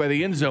that pick by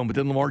the end zone, but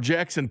then Lamar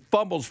Jackson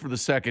fumbles for the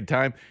second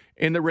time,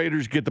 and the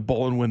Raiders get the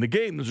ball and win the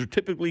game. Those are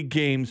typically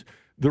games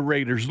the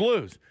Raiders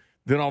lose.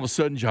 Then all of a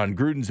sudden, John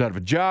Gruden's out of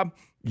a job.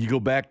 You go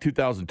back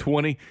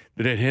 2020,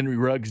 that had Henry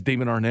Ruggs,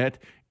 Damon Arnett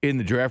in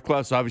the draft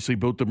class. Obviously,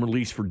 both of them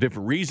released for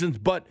different reasons,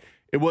 but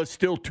it was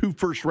still 2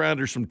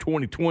 first-rounders from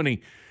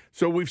 2020.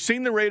 So we've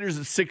seen the Raiders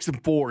at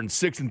 6-4 and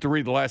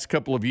 6-3 the last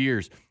couple of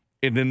years,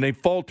 and then they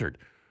faltered.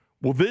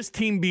 Will this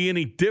team be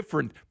any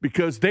different?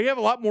 Because they have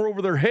a lot more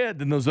over their head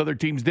than those other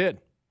teams did.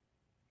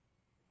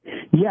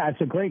 Yeah,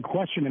 it's a great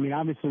question.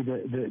 Obviously,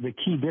 the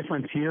key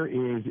difference here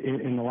is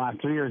in the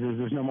last 3 years is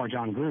there's no more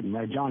John Gruden,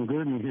 right? John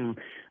Gruden, who,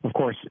 of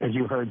course, as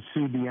you heard,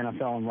 sued the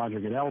NFL and Roger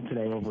Goodell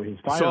today over his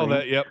firing. Saw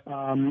that, yep.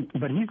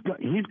 But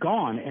he's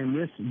gone, and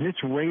this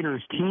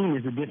Raiders team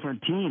is a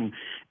different team.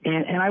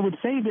 And I would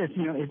say this,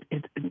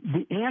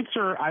 the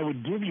answer I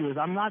would give you is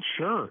I'm not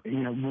sure.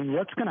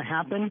 What's going to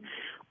happen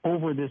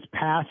over this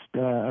past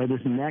or this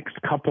next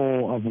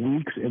couple of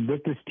weeks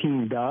what this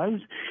team does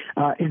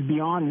is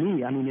beyond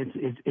me.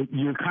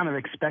 You're kind of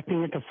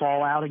expecting it to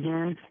fall out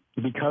again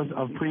because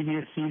of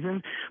previous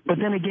seasons, but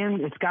then again,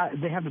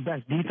 they have the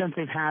best defense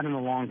they've had in a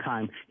long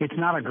time. It's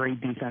not a great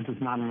defense. It's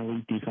not an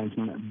elite defense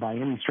by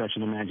any stretch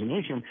of the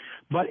imagination,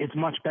 but it's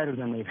much better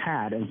than they've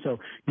had. And so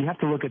you have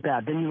to look at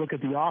that. Then you look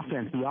at the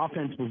offense. The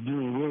offense was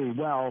doing really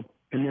well.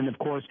 And then, of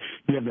course,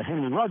 you have the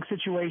Henry Ruggs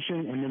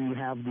situation, and then you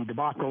have the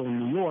debacle in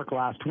New York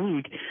last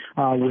week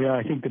where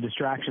I think the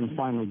distractions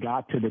finally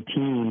got to the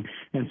team.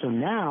 And so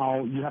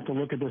now you have to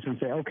look at this and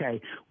say, okay,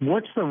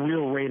 what's the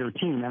real Raider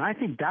team? And I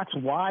think that's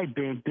why,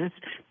 Bink, this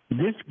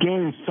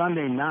game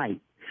Sunday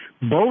night,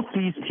 both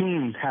these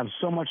teams have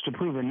so much to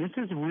prove, and this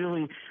is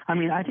really –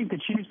 I think the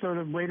Chiefs or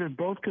the Raiders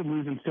both could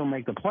lose and still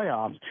make the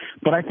playoffs,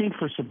 but I think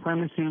for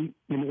supremacy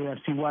in the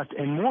AFC West,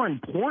 and more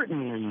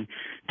importantly,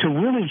 to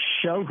really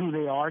show who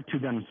they are to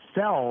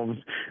themselves,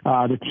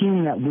 the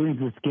team that wins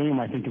this game,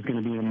 I think, is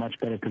going to be in a much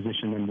better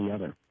position than the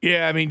other.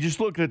 Yeah, just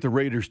looking at the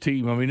Raiders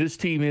team, this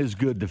team is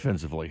good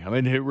defensively.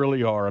 They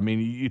really are.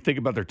 You think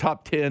about their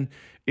top 10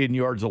 in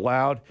yards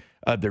allowed.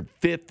 They're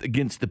 5th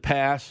against the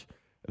pass.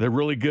 They're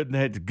really good and they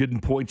had good in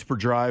points per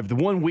drive. The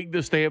one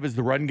weakness they have is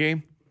the run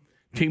game.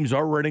 Teams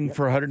are running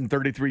for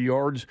 133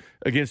 yards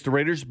against the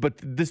Raiders, but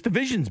this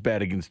division's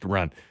bad against the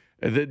run.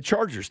 The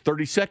Chargers,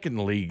 32nd in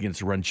the league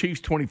against the run.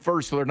 Chiefs,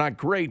 21st, so they're not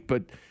great.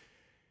 But,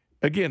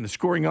 again, the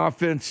scoring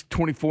offense,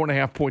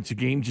 24.5 points a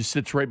game, just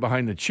sits right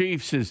behind the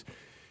Chiefs. Is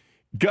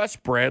Gus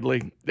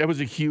Bradley, that was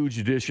a huge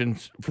addition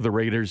for the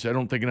Raiders. I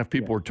don't think enough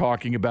people are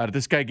talking about it.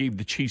 This guy gave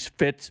the Chiefs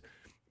fits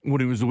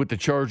when he was with the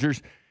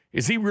Chargers.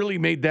 Has he really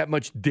made that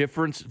much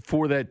difference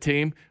for that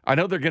team? I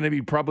know they're going to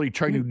be probably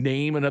trying to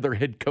name another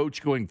head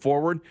coach going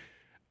forward.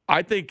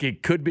 I think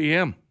it could be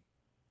him.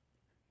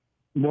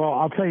 Well,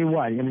 I'll tell you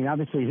what.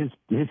 Obviously,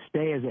 his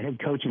stay as a head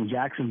coach in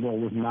Jacksonville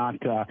was not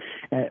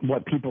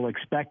what people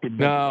expected.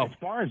 But no. As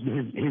far as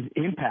his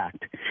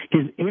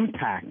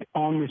impact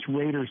on this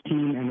Raiders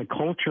team and the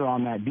culture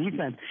on that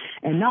defense,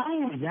 and not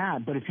only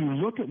that, but if you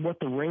look at what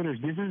the Raiders,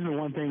 this is the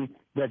one thing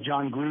that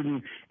John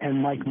Gruden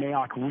and Mike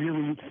Mayock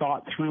really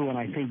thought through and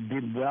I think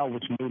did well,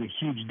 which made a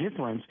huge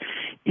difference,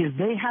 is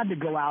they had to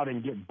go out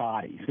and get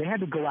bodies. They had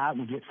to go out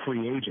and get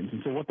free agents.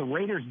 And so what the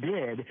Raiders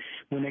did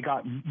when they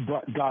got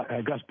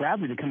Gus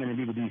Bradley to come in and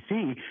be the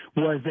DC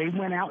was they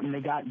went out and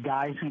they got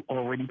guys who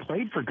already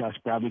played for Gus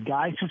Bradley,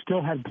 guys who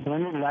still had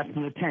plenty left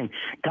in the tank,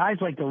 guys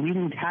like the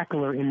leading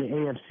tackler in the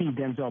AFC,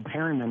 Denzel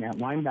Perryman at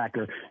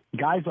linebacker,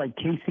 guys like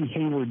Casey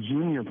Hayward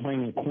Jr.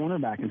 playing at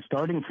cornerback and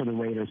starting for the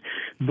Raiders.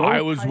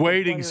 I was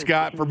waiting,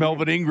 Scott, for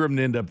Melvin Ingram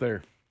to end up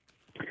there.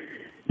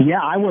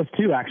 Yeah, I was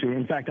too, actually.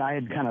 In fact, I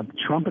had kind of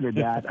trumpeted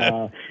that,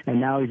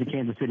 and now he's a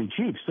Kansas City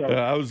Chief. So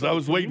I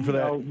was waiting for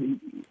that.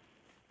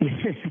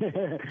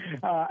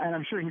 And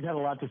I'm sure he's had a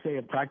lot to say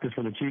at practice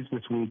for the Chiefs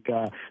this week,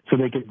 so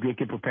they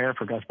could prepare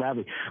for Gus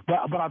Bradley.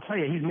 But I'll tell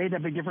you, he's made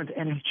that big difference,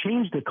 and he's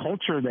changed the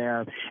culture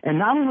there. And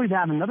not only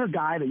that, another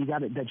guy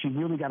that you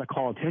really got to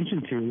call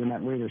attention to in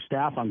that Raiders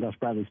staff, on Gus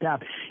Bradley's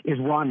staff, is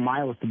Ron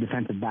Miles, the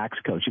defensive backs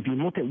coach. If you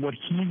look at what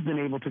he's been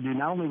able to do,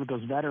 not only with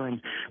those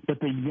veterans, but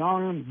the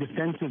young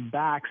defensive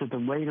backs that the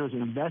Raiders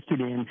invested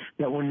in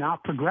that were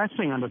not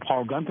progressing under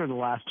Paul Gunther the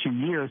last 2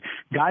 years,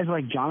 guys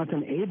like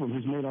Jonathan Abram,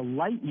 who's made a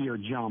light year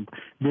jump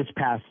this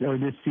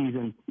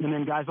season, and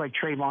then guys like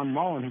Trayvon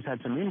Mullen, who's had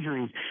some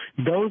injuries,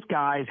 those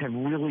guys have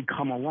really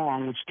come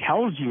along, which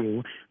tells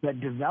you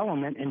that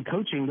development and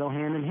coaching go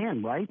hand in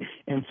hand, right?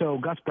 And so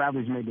Gus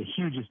Bradley's made the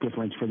hugest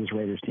difference for this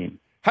Raiders team.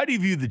 How do you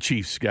view the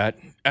Chiefs, Scott?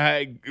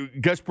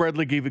 Gus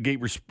Bradley gave a great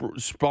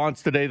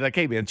response today, like,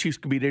 "Hey, man, Chiefs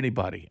can beat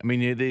anybody." I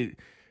mean,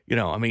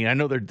 I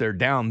know they're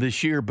down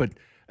this year, but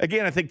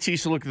again, I think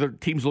teams look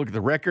at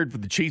the record for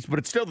the Chiefs, but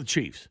it's still the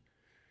Chiefs.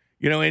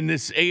 And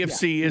this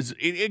AFC is,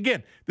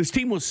 again, this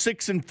team was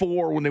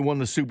 6-4 when they won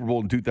the Super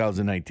Bowl in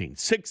 2019.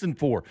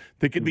 6-4.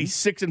 They could be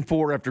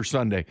 6-4 after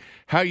Sunday.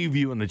 How are you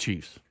viewing the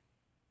Chiefs?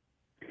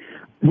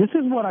 This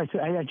is what I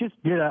said. I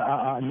just did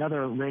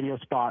another radio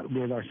spot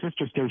with our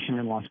sister station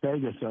in Las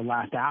Vegas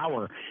last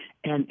hour,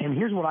 and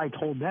here's what I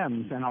told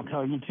them, and I'll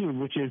tell you too,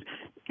 which is,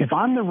 if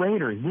I'm the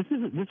Raiders, this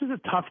is a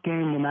tough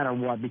game no matter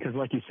what, because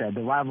like you said,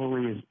 the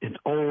rivalry it's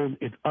old,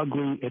 it's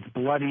ugly, it's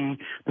bloody.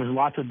 There's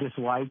lots of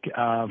dislike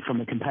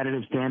from a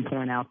competitive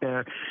standpoint out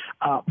there.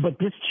 But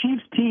this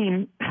Chiefs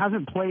team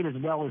hasn't played as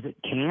well as it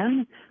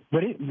can,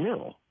 but it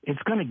will.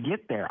 It's going to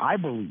get there, I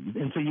believe.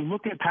 And so you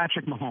look at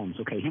Patrick Mahomes,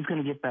 okay, he's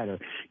going to get better.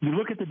 You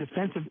look at the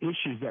defensive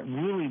issues that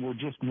really were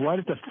just right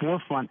at the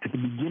forefront at the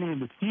beginning of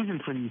the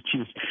season for these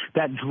Chiefs.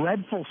 That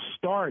dreadful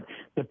start,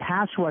 the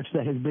pass rush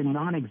that has been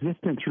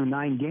non-existent through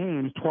 9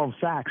 games, 12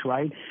 sacks,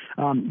 right?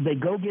 They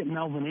go get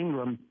Melvin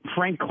Ingram.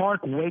 Frank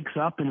Clark wakes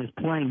up and is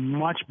playing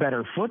much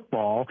better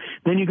football.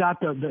 Then you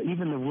got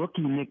even the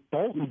rookie Nick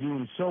Bolton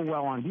doing so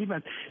well on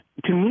defense.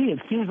 To me, it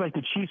seems like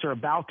the Chiefs are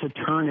about to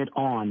turn it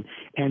on.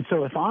 And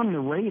so if I'm the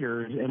Raiders,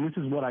 and this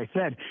is what I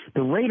said,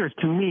 the Raiders,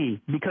 to me,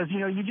 because,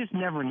 you just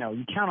never know.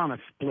 You count on a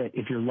split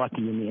if you're lucky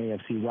in the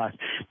AFC West.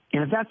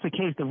 And if that's the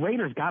case, the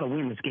Raiders got to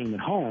win this game at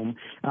home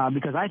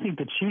because I think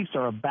the Chiefs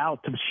are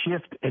about to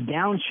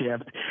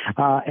downshift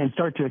and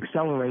start to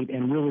accelerate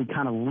and really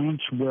kind of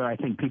reach where I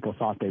think people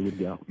thought they would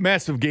go.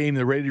 Massive game.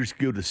 The Raiders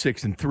go to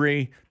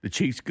 6-3. The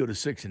Chiefs go to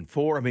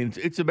 6-4. I mean,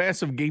 it's a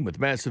massive game with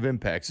massive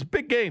impacts. It's a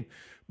big game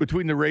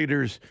between the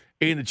Raiders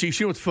and the Chiefs.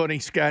 You know what's funny,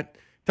 Scott?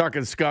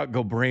 Talking to Scott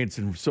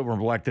Gulbranson from Silver and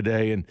Black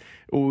today, and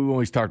we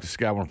always talk to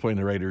Scott when we're playing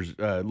the Raiders.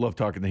 Love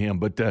talking to him.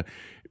 But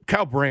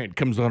Kyle Brandt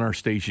comes on our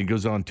station,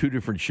 goes on 2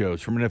 different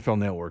shows from NFL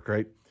Network,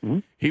 right? Mm-hmm.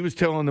 He was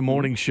telling the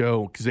morning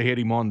show, because they had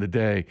him on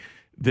today,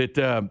 that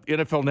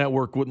NFL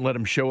Network wouldn't let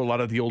him show a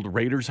lot of the old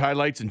Raiders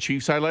highlights and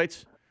Chiefs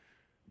highlights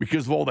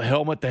because of all the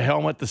helmet,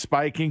 the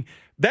spiking.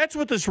 That's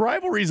what this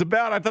rivalry is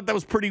about. I thought that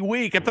was pretty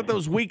weak. I thought that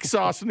was weak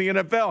sauce in the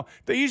NFL.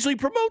 They usually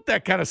promote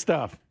that kind of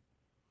stuff.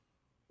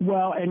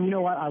 Well, and you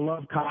know what? I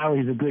love Kyle.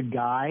 He's a good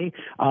guy.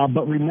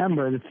 But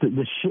remember, it's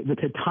the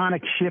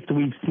tectonic shift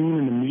we've seen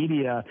in the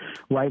media,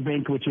 right,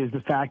 Bink, which is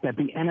the fact that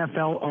the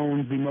NFL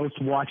owns the most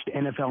watched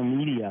NFL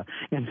media.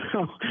 And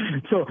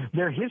so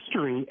their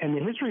history and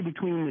the history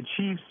between the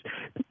Chiefs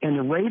and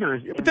the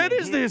Raiders. Yeah, but that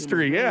is the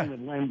history, yeah.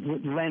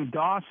 With Len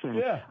Dawson.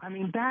 Yeah. I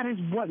mean, that is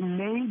what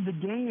made the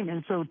game.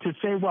 And so to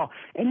say, well,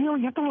 and you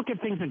have to look at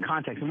things in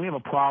context. And we have a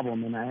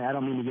problem, and I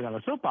don't mean to get on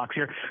a soapbox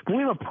here, but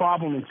we have a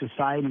problem in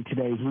society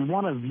today. We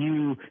want to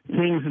view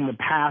things in the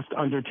past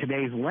under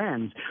today's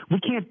lens. We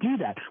can't do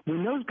that.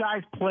 When those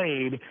guys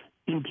played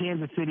in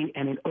Kansas City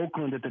and in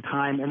Oakland at the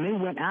time, and they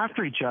went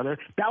after each other,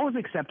 that was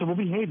acceptable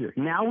behavior.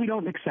 Now we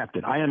don't accept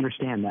it. I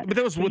understand that. But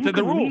that was within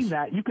the rules.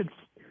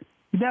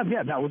 Yeah,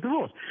 that was the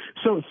rules.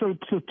 So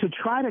to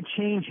try to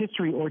change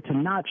history or to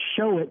not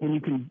show it when you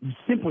can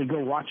simply go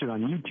watch it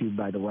on YouTube,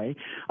 by the way,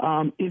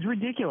 is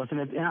ridiculous.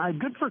 And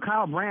good for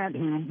Kyle Brandt,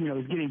 who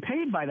is getting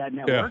paid by that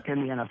network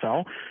and the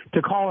NFL,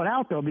 to call it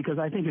out, though, because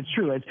I think it's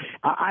true.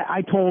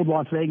 I told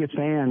Las Vegas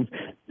fans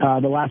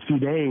the last few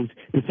days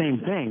the same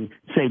thing.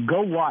 Say,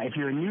 go watch. If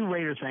you're a new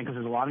Raiders fan, because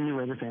there's a lot of new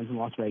Raiders fans in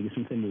Las Vegas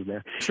since they moved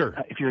there. Sure.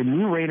 If you're a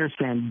new Raiders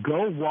fan,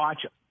 go watch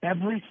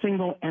every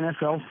single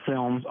NFL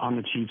films on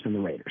the Chiefs and the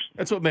Raiders.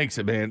 That's what makes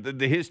it, man.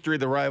 The history,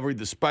 the rivalry,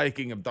 the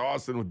spiking of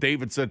Dawson with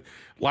Davidson,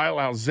 Lyle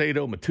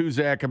Alzado,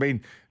 Matuzak. I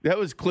mean, that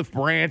was Cliff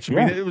Branch. I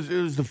mean, it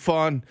was the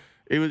fun.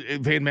 It was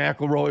Van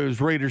McElroy. It was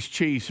Raiders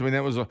Chiefs. I mean,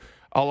 that was a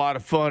lot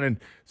of fun. And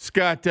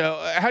Scott,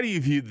 how do you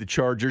view the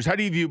Chargers? How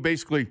do you view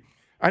basically?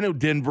 I know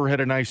Denver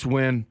had a nice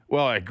win.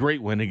 Well, a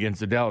great win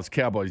against the Dallas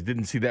Cowboys.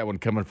 Didn't see that one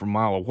coming from a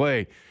mile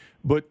away.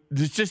 But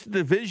it's just the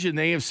division,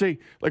 the AFC.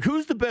 Like,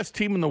 who's the best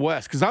team in the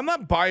West? Because I'm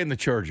not buying the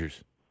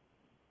Chargers.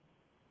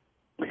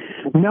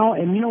 No,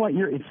 and you know what?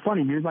 It's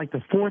funny. You're like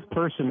the fourth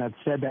person that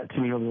said that to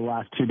me over the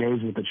last 2 days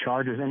with the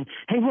Chargers. And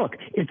hey, look,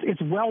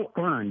 it's well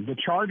earned. The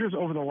Chargers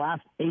over the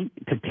last 8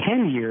 to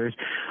 10 years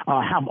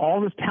have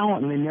all this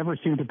talent, and they never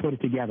seem to put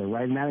it together,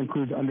 right? And that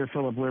includes under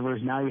Phillip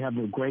Rivers. Now you have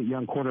the great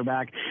young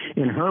quarterback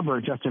in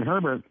Justin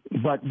Herbert.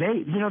 But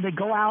they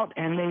go out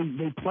and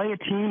they play a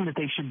team that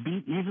they should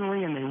beat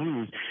easily, and they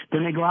lose.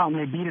 Then they go out and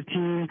they beat a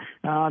team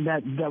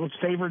that was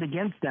favored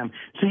against them.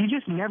 So you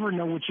just never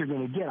know what you're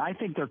going to get. I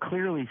think they're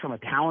clearly, from a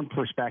talent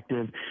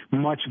perspective,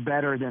 much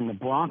better than the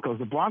Broncos.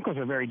 The Broncos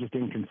are very just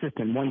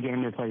inconsistent. One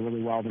game they play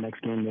really well, the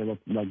next game they look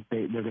like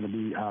they're going to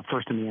be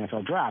first in the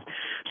NFL draft.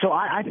 So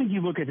I think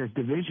you look at this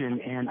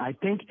division, and I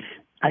think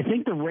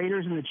the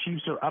Raiders and the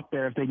Chiefs are up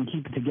there if they can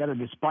keep it together,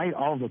 despite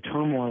all the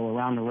turmoil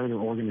around the Raider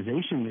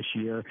organization this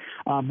year.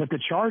 But the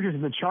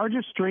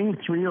Chargers string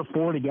 3 or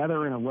 4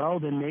 together in a row,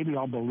 then maybe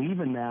I'll believe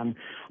in them.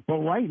 But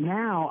right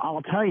now,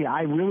 I'll tell you,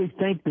 I really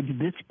think that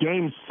this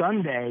game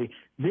Sunday,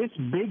 this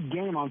big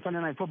game on Sunday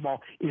Night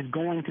Football, is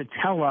going to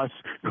tell us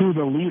who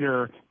the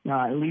leader,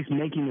 at least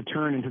making the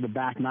turn into the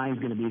back nine, is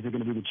going to be. Is it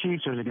going to be the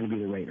Chiefs or is it going to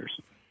be the Raiders?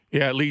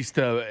 Yeah, at least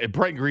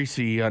Brian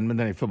Greasy on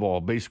Monday Night Football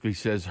basically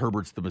says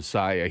Herbert's the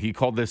Messiah. He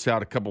called this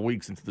out a couple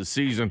weeks into the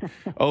season.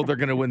 They're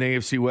going to win the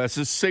AFC West.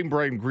 This same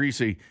Brian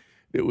Greasy,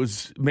 it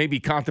was maybe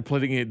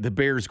contemplating the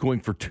Bears going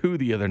for 2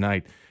 the other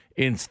night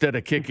instead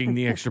of kicking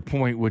the extra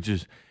point, which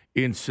is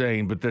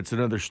insane, but that's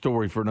another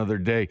story for another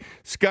day.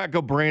 Scott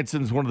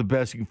Gulbranson is one of the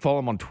best. You can follow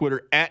him on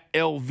Twitter at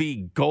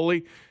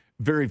LVGoalie.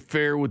 Very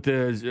fair with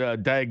the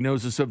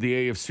diagnosis of the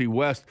AFC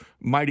West.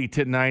 Mighty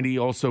 1090,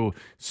 also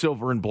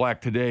silver and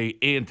black today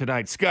and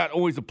tonight. Scott,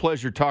 always a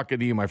pleasure talking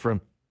to you, my friend.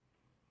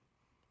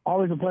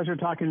 Always a pleasure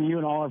talking to you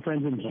and all our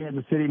friends in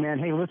Kansas City, man.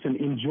 Hey, listen,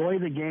 enjoy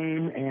the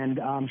game, and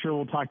I'm sure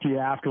we'll talk to you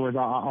afterwards.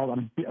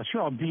 I'm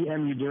sure I'll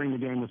DM you during the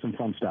game with some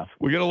fun stuff.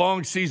 We got a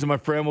long season, my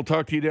friend. We'll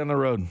talk to you down the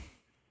road.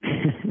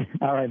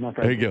 All right, my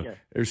friend. There you go.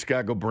 There's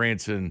Scott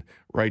Gulbranson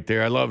right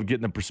there. I love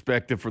getting the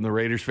perspective from the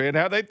Raiders fan.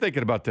 How are they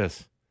thinking about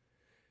this?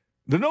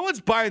 No one's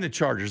buying the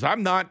Chargers.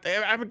 I'm not.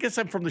 I guess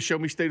I'm from the Show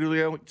Me State,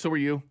 Julio. So are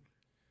you.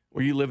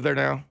 Where you live there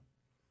now?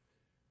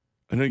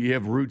 I know you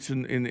have roots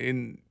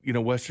in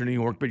Western New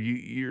York, but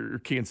you're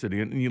Kansas City,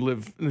 and you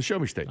live in the Show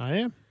Me State. I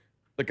am.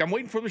 Like, I'm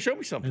waiting for them to show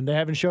me something. And they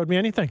haven't showed me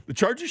anything. The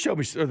Chargers showed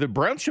me, or the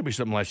Browns showed me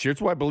something last year.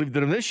 That's why I believed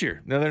in them this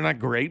year. Now, they're not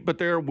great, but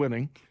they're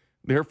winning.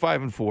 They're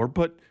 5-4,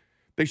 but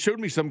they showed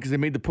me something because they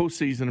made the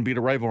postseason and beat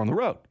a rival on the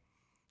road.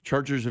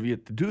 Chargers have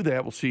yet to do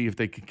that. We'll see if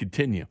they can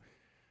continue.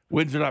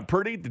 Wins are not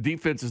pretty. The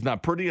defense is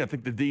not pretty. I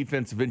think the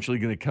defense eventually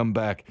going to come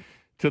back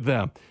to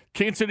them.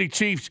 Kansas City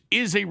Chiefs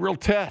is a real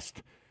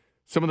test.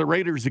 Some of the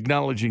Raiders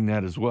acknowledging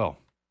that as well.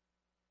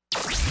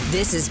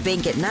 This is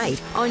Bink at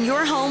Night on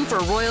your home for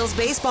Royals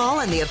baseball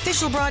and the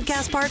official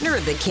broadcast partner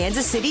of the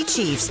Kansas City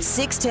Chiefs,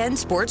 610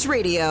 Sports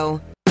Radio.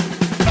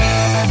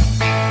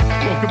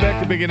 Welcome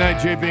back to Bink at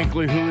Night. Jay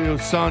Binkley, Julio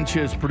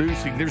Sanchez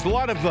producing. There's a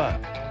lot of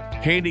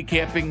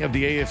handicapping of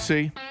the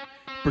AFC.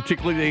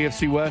 Particularly the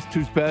AFC West,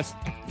 who's best.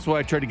 That's why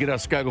I tried to get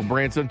out Scott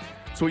Gulbranson.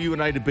 So you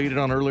and I debated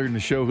on earlier in the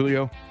show,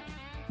 Julio.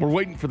 We're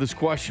waiting for this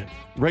question.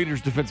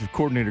 Raiders defensive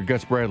coordinator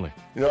Gus Bradley.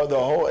 The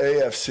whole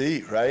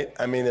AFC, right?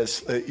 I mean,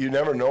 it's you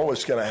never know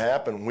what's going to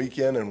happen week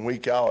in and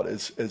week out.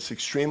 It's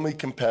extremely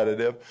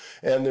competitive,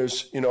 and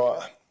there's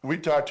we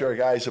talked to our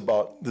guys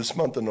about this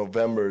month of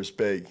November is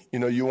big.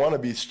 You want to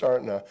be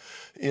starting to,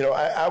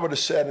 I would have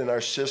said in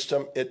our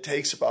system, it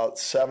takes about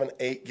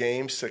 7-8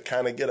 games to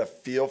kind of get a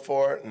feel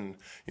for it. And,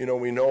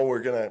 we know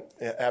we're going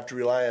to have to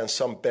rely on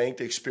some banked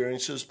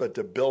experiences, but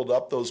to build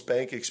up those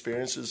bank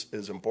experiences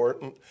is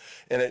important.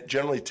 And it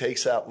generally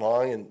takes that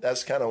long. And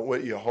that's kind of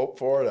what you hope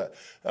for.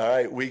 All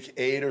right, week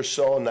 8 or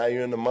so, and now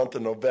you're in the month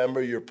of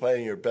November, you're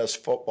playing your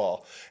best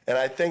football. And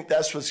I think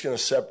that's what's going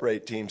to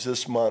separate teams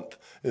this month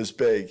is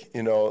big,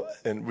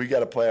 and we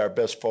got to play our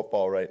best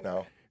football right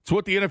now. It's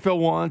what the NFL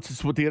wants.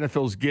 It's what the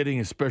NFL is getting,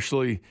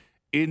 especially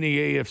in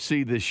the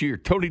AFC this year.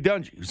 Tony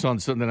Dungy was on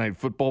Sunday Night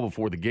Football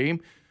before the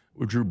game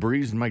with Drew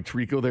Brees and Mike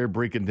Tirico there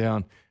breaking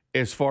down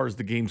as far as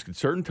the game's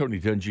concerned. Tony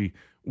Dungy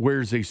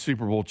wears a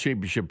Super Bowl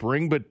championship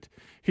ring, but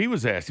he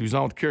was asked, he was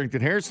on with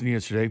Carrington Harrison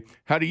yesterday,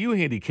 how do you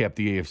handicap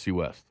the AFC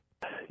West?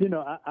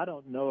 I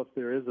don't know if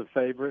there is a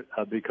favorite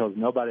because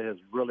nobody has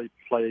really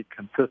played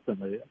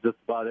consistently. Just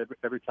about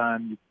every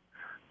time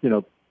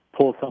you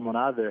pull someone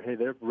out of there, hey,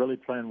 they're really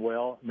playing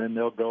well, and then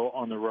they'll go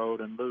on the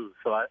road and lose.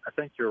 So I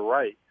think you're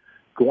right.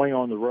 Going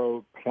on the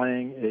road,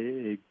 playing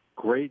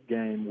a great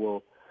game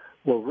will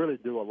really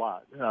do a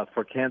lot.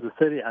 For Kansas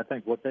City, I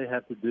think what they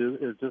have to do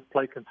is just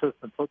play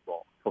consistent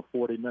football for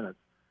 40 minutes.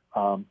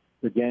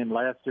 The game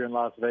last year in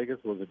Las Vegas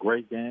was a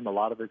great game, a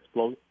lot of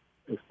explosive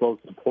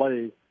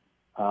plays.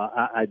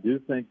 I do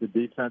think the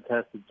defense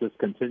has to just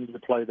continue to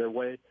play their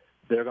way.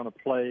 They're going to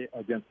play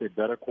against a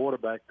better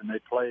quarterback than they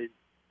played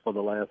for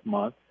the last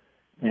month,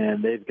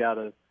 and they've got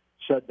to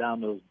shut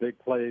down those big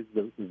plays.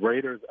 The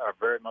Raiders are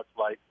very much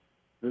like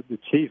the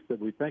Chiefs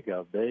that we think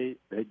of. They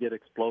get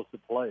explosive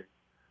plays.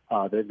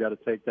 They've got to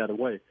take that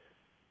away.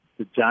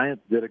 the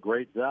Giants did a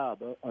great job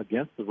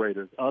against the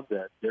Raiders of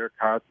that. Derek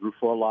Carr threw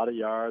for a lot of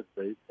yards.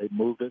 They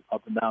moved it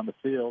up and down the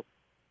field,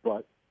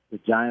 but the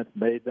Giants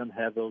made them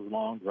have those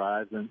long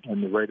drives, and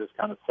the Raiders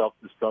kind of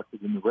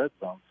self-destructed in the red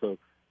zone. So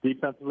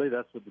defensively,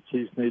 that's what the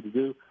Chiefs need to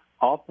do.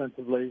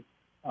 Offensively,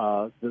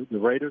 the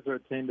Raiders are a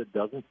team that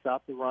doesn't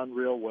stop the run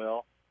real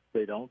well.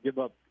 They don't give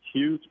up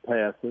huge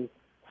passes.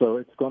 So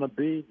it's going to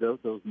be those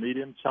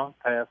medium chunk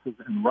passes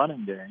and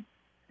running game.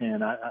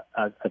 And I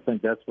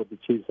think that's what the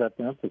Chiefs have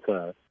to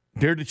emphasize.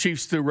 Dare the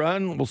Chiefs to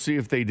run. We'll see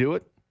if they do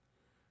it.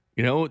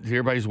 You know,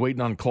 everybody's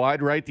waiting on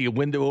Clyde, right? The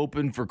window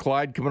open for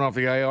Clyde coming off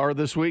the IR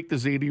this week.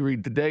 Does Andy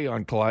read today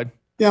on Clyde?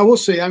 Yeah, we'll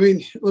see. I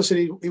mean,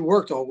 listen, he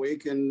worked all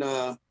week, and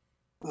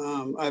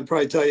I'd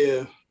probably tell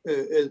you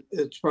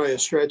it's probably a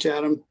stretch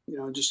at him, you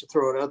know, just to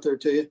throw it out there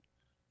to you.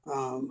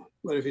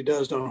 But if he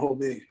does, don't hold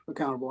me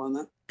accountable on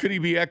that. Could he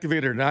be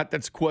activated or not?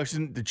 That's a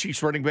question. The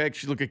Chiefs running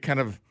backs, you look at kind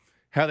of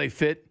how they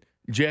fit.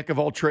 Jack of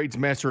all trades,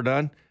 master of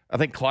none. I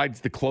think Clyde's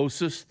the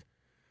closest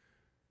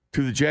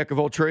to the jack of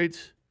all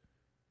trades.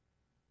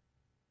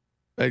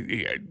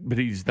 But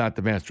he's not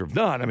the master of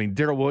none. I mean,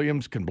 Darrell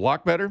Williams can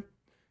block better,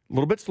 a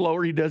little bit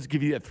slower. He does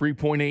give you that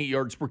 3.8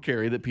 yards per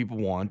carry that people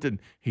want, and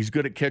he's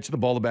good at catching the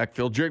ball in the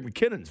backfield. Jerick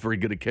McKinnon's very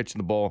good at catching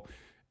the ball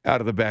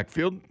out of the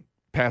backfield.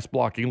 Pass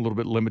blocking, a little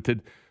bit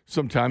limited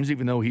sometimes,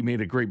 even though he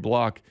made a great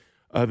block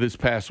this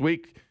past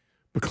week.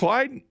 But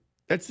Clyde,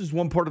 that's just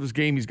one part of his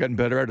game he's gotten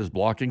better at, is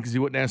blocking, because he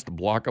wasn't asked to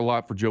block a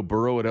lot for Joe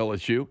Burrow at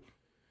LSU.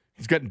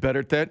 He's gotten better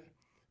at that,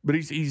 but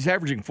he's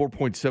averaging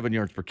 4.7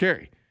 yards per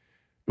carry.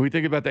 When we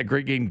think about that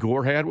great game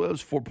Gore had, well, it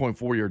was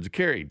 4.4 yards a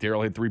carry.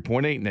 Darrell had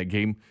 3.8 in that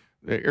game.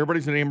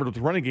 Everybody's enamored with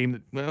the running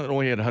game that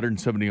only had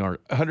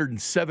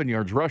 107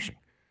 yards rushing.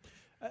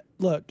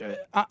 Look,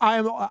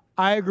 I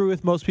agree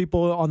with most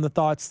people on the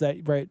thoughts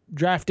that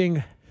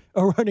drafting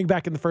a running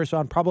back in the first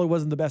round probably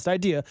wasn't the best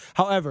idea.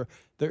 However,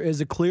 there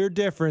is a clear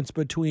difference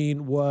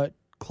between what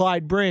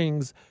Clyde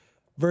brings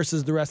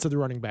versus the rest of the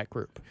running back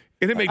group.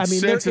 And it made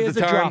sense at the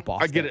time.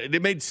 I get it.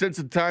 It made sense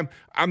at the time.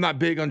 I'm not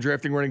big on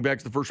drafting running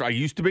backs the first round. I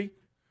used to be,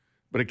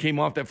 but it came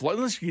off that fly.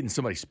 Unless you're getting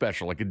somebody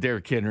special like a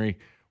Derrick Henry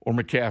or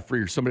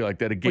McCaffrey or somebody like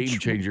that, a game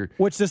changer.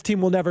 Which this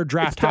team will never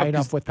draft high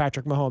enough with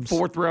Patrick Mahomes.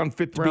 4th round,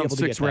 5th round,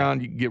 6th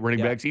round, you can get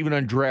running backs. Even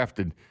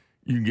undrafted,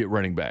 you can get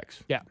running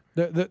backs. Yeah.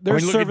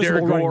 There's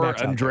serviceable running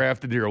backs.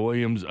 Undrafted, Darrell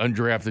Williams,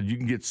 undrafted. You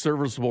can get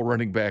serviceable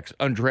running backs,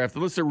 undrafted,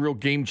 unless they're real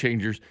game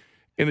changers.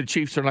 And the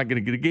Chiefs are not going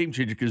to get a game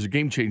changer because the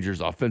game changer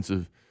is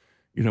offensive,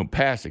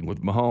 passing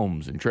with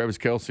Mahomes and Travis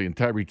Kelce and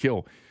Tyreek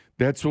Hill.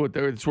 That's where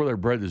their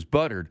bread is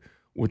buttered,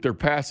 with their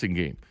passing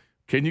game.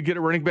 Can you get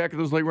a running back in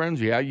those late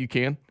rounds? Yeah, you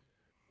can.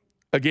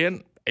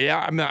 Again,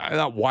 I'm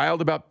not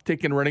wild about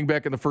taking a running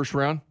back in the first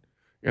round.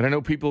 And I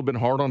know people have been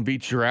hard on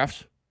Beach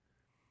Giraffes,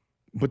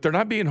 but they're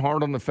not being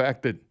hard on the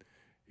fact that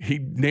he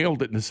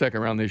nailed it in the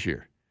second round this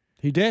year.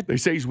 He did. They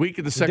say he's weak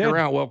in the second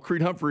round. Well,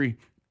 Creed Humphrey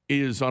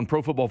is on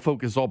Pro Football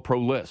Focus all-pro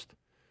list.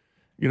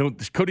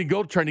 Cody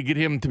Gold trying to get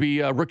him to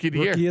be Rookie of the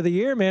Year. Rookie of the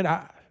Year,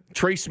 man.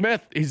 Trey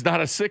Smith, he's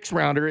not a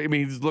 6rounder. I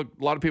mean, look,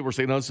 a lot of people are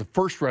saying, no, it's a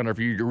first-rounder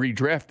for you to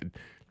redrafted.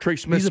 Trey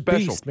Smith's special.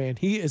 He's a beast, man.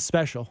 He is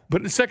special. But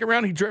in the second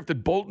round, he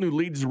drafted Bolton, who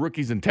leads the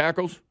rookies in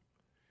tackles,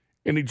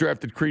 and he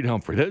drafted Creed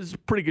Humphrey. That is a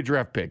pretty good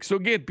draft pick. So,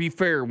 again, be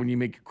fair when you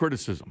make your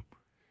criticism.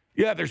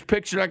 Yeah, there's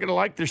picks you're not going to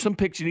like. There's some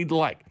picks you need to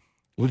like.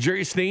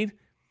 L'Jarius Sneed,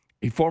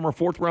 a former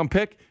 4th-round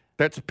pick,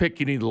 that's a pick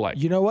you need to like.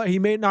 You know what? He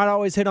may not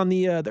always hit on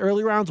the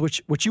early rounds,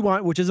 which you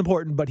want, which is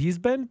important, but he's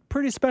been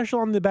pretty special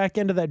on the back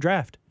end of that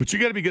draft. But you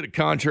got to be good at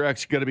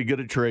contracts. You got to be good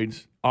at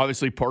trades.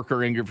 Obviously, Parker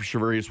Enger for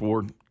Shavarius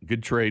Ward,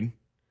 good trade.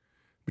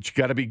 But you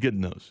got to be good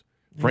in those.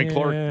 Frank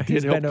Clark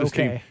did help this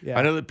team. Yeah.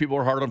 I know that people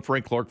are hard on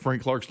Frank Clark.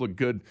 Frank Clark's looked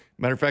good.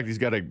 Matter of fact, he's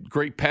got a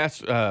great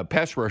pass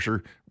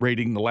rusher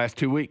rating the last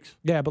 2 weeks.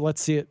 Yeah, but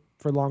let's see it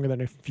for longer than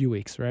a few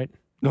weeks, right?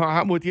 No,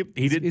 I'm with you.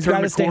 He's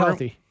got to stay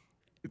healthy.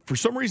 For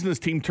some reason, this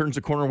team turns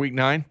the corner week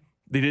 9.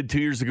 They did 2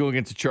 years ago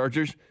against the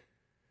Chargers,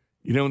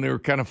 and they were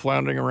kind of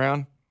floundering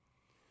around.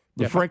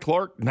 But Frank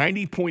Clark,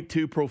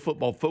 90.2 Pro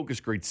Football Focus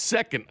grade,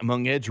 second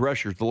among edge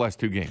rushers the last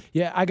 2 games.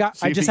 Yeah, I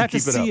just have to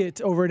see it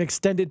over an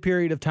extended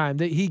period of time.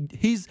 That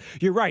he's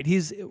you're right.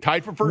 He's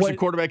tied for first in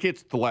quarterback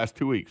hits the last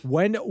 2 weeks.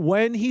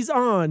 When he's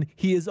on,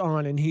 he is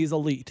on, and he's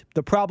elite.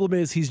 The problem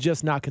is he's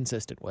just not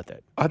consistent with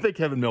it. I think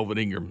having Melvin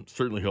Ingram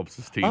certainly helps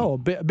this team. Oh,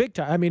 big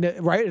time. I mean, it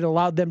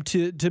allowed them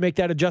to make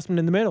that adjustment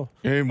in the middle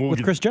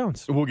with Chris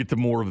Jones. We'll get to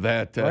more of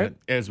that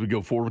as we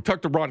go forward. We'll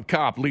talk to Ron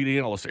Kopp, lead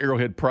analyst,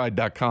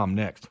 ArrowheadPride.com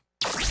next.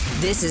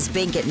 This is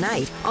Bink at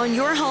Night on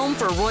your home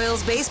for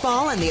Royals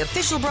baseball and the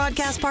official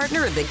broadcast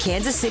partner of the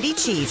Kansas City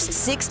Chiefs,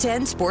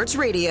 610 Sports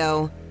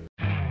Radio.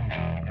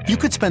 You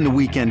could spend the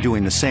weekend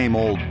doing the same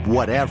old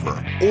whatever,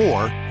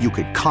 or you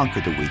could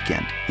conquer the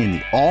weekend in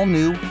the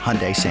all-new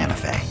Hyundai Santa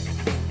Fe.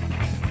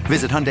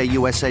 Visit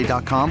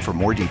HyundaiUSA.com for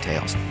more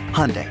details.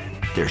 Hyundai,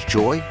 there's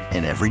joy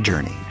in every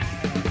journey.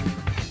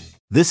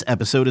 This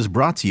episode is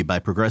brought to you by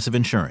Progressive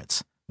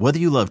Insurance. Whether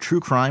you love true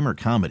crime or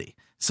comedy,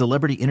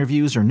 celebrity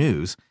interviews or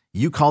news,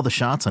 you call the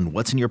shots on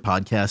what's in your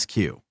podcast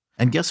queue.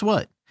 And guess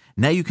what?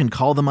 Now you can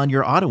call them on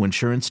your auto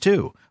insurance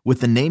too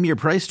with the Name Your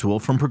Price tool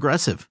from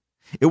Progressive.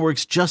 It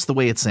works just the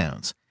way it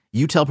sounds.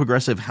 You tell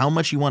Progressive how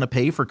much you want to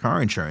pay for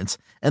car insurance,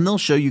 and they'll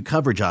show you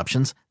coverage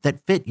options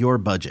that fit your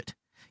budget.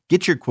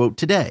 Get your quote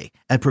today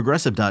at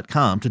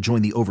Progressive.com to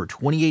join the over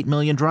 28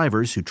 million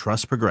drivers who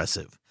trust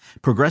Progressive.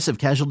 Progressive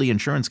Casualty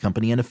Insurance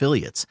Company and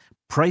Affiliates.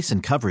 Price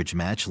and coverage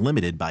match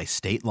limited by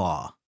state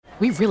law.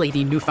 We really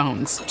need new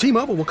phones.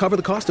 T-Mobile will cover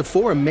the cost of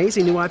 4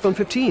 amazing new iPhone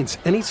 15s,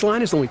 and each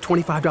line is only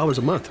 $25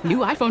 a month. New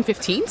iPhone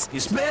 15s?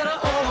 It's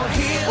better over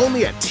here.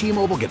 Only at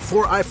T-Mobile, get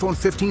 4 iPhone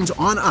 15s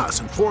on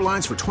us and 4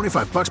 lines for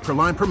 $25 per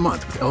line per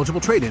month with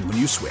eligible trade-in when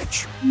you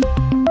switch.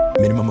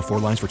 Minimum of 4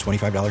 lines for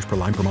 $25 per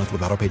line per month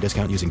with autopay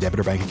discount using debit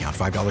or bank account.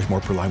 $5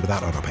 more per line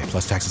without autopay,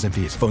 plus taxes and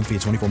fees. Phone fee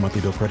at 24 monthly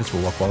bill credits for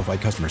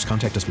well-qualified customers.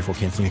 Contact us before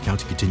canceling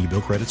account to continue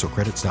bill credits or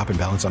credit stop and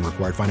balance on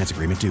required finance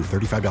agreement due.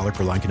 $35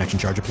 per line connection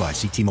charge applies.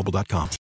 See T-Mobile.com.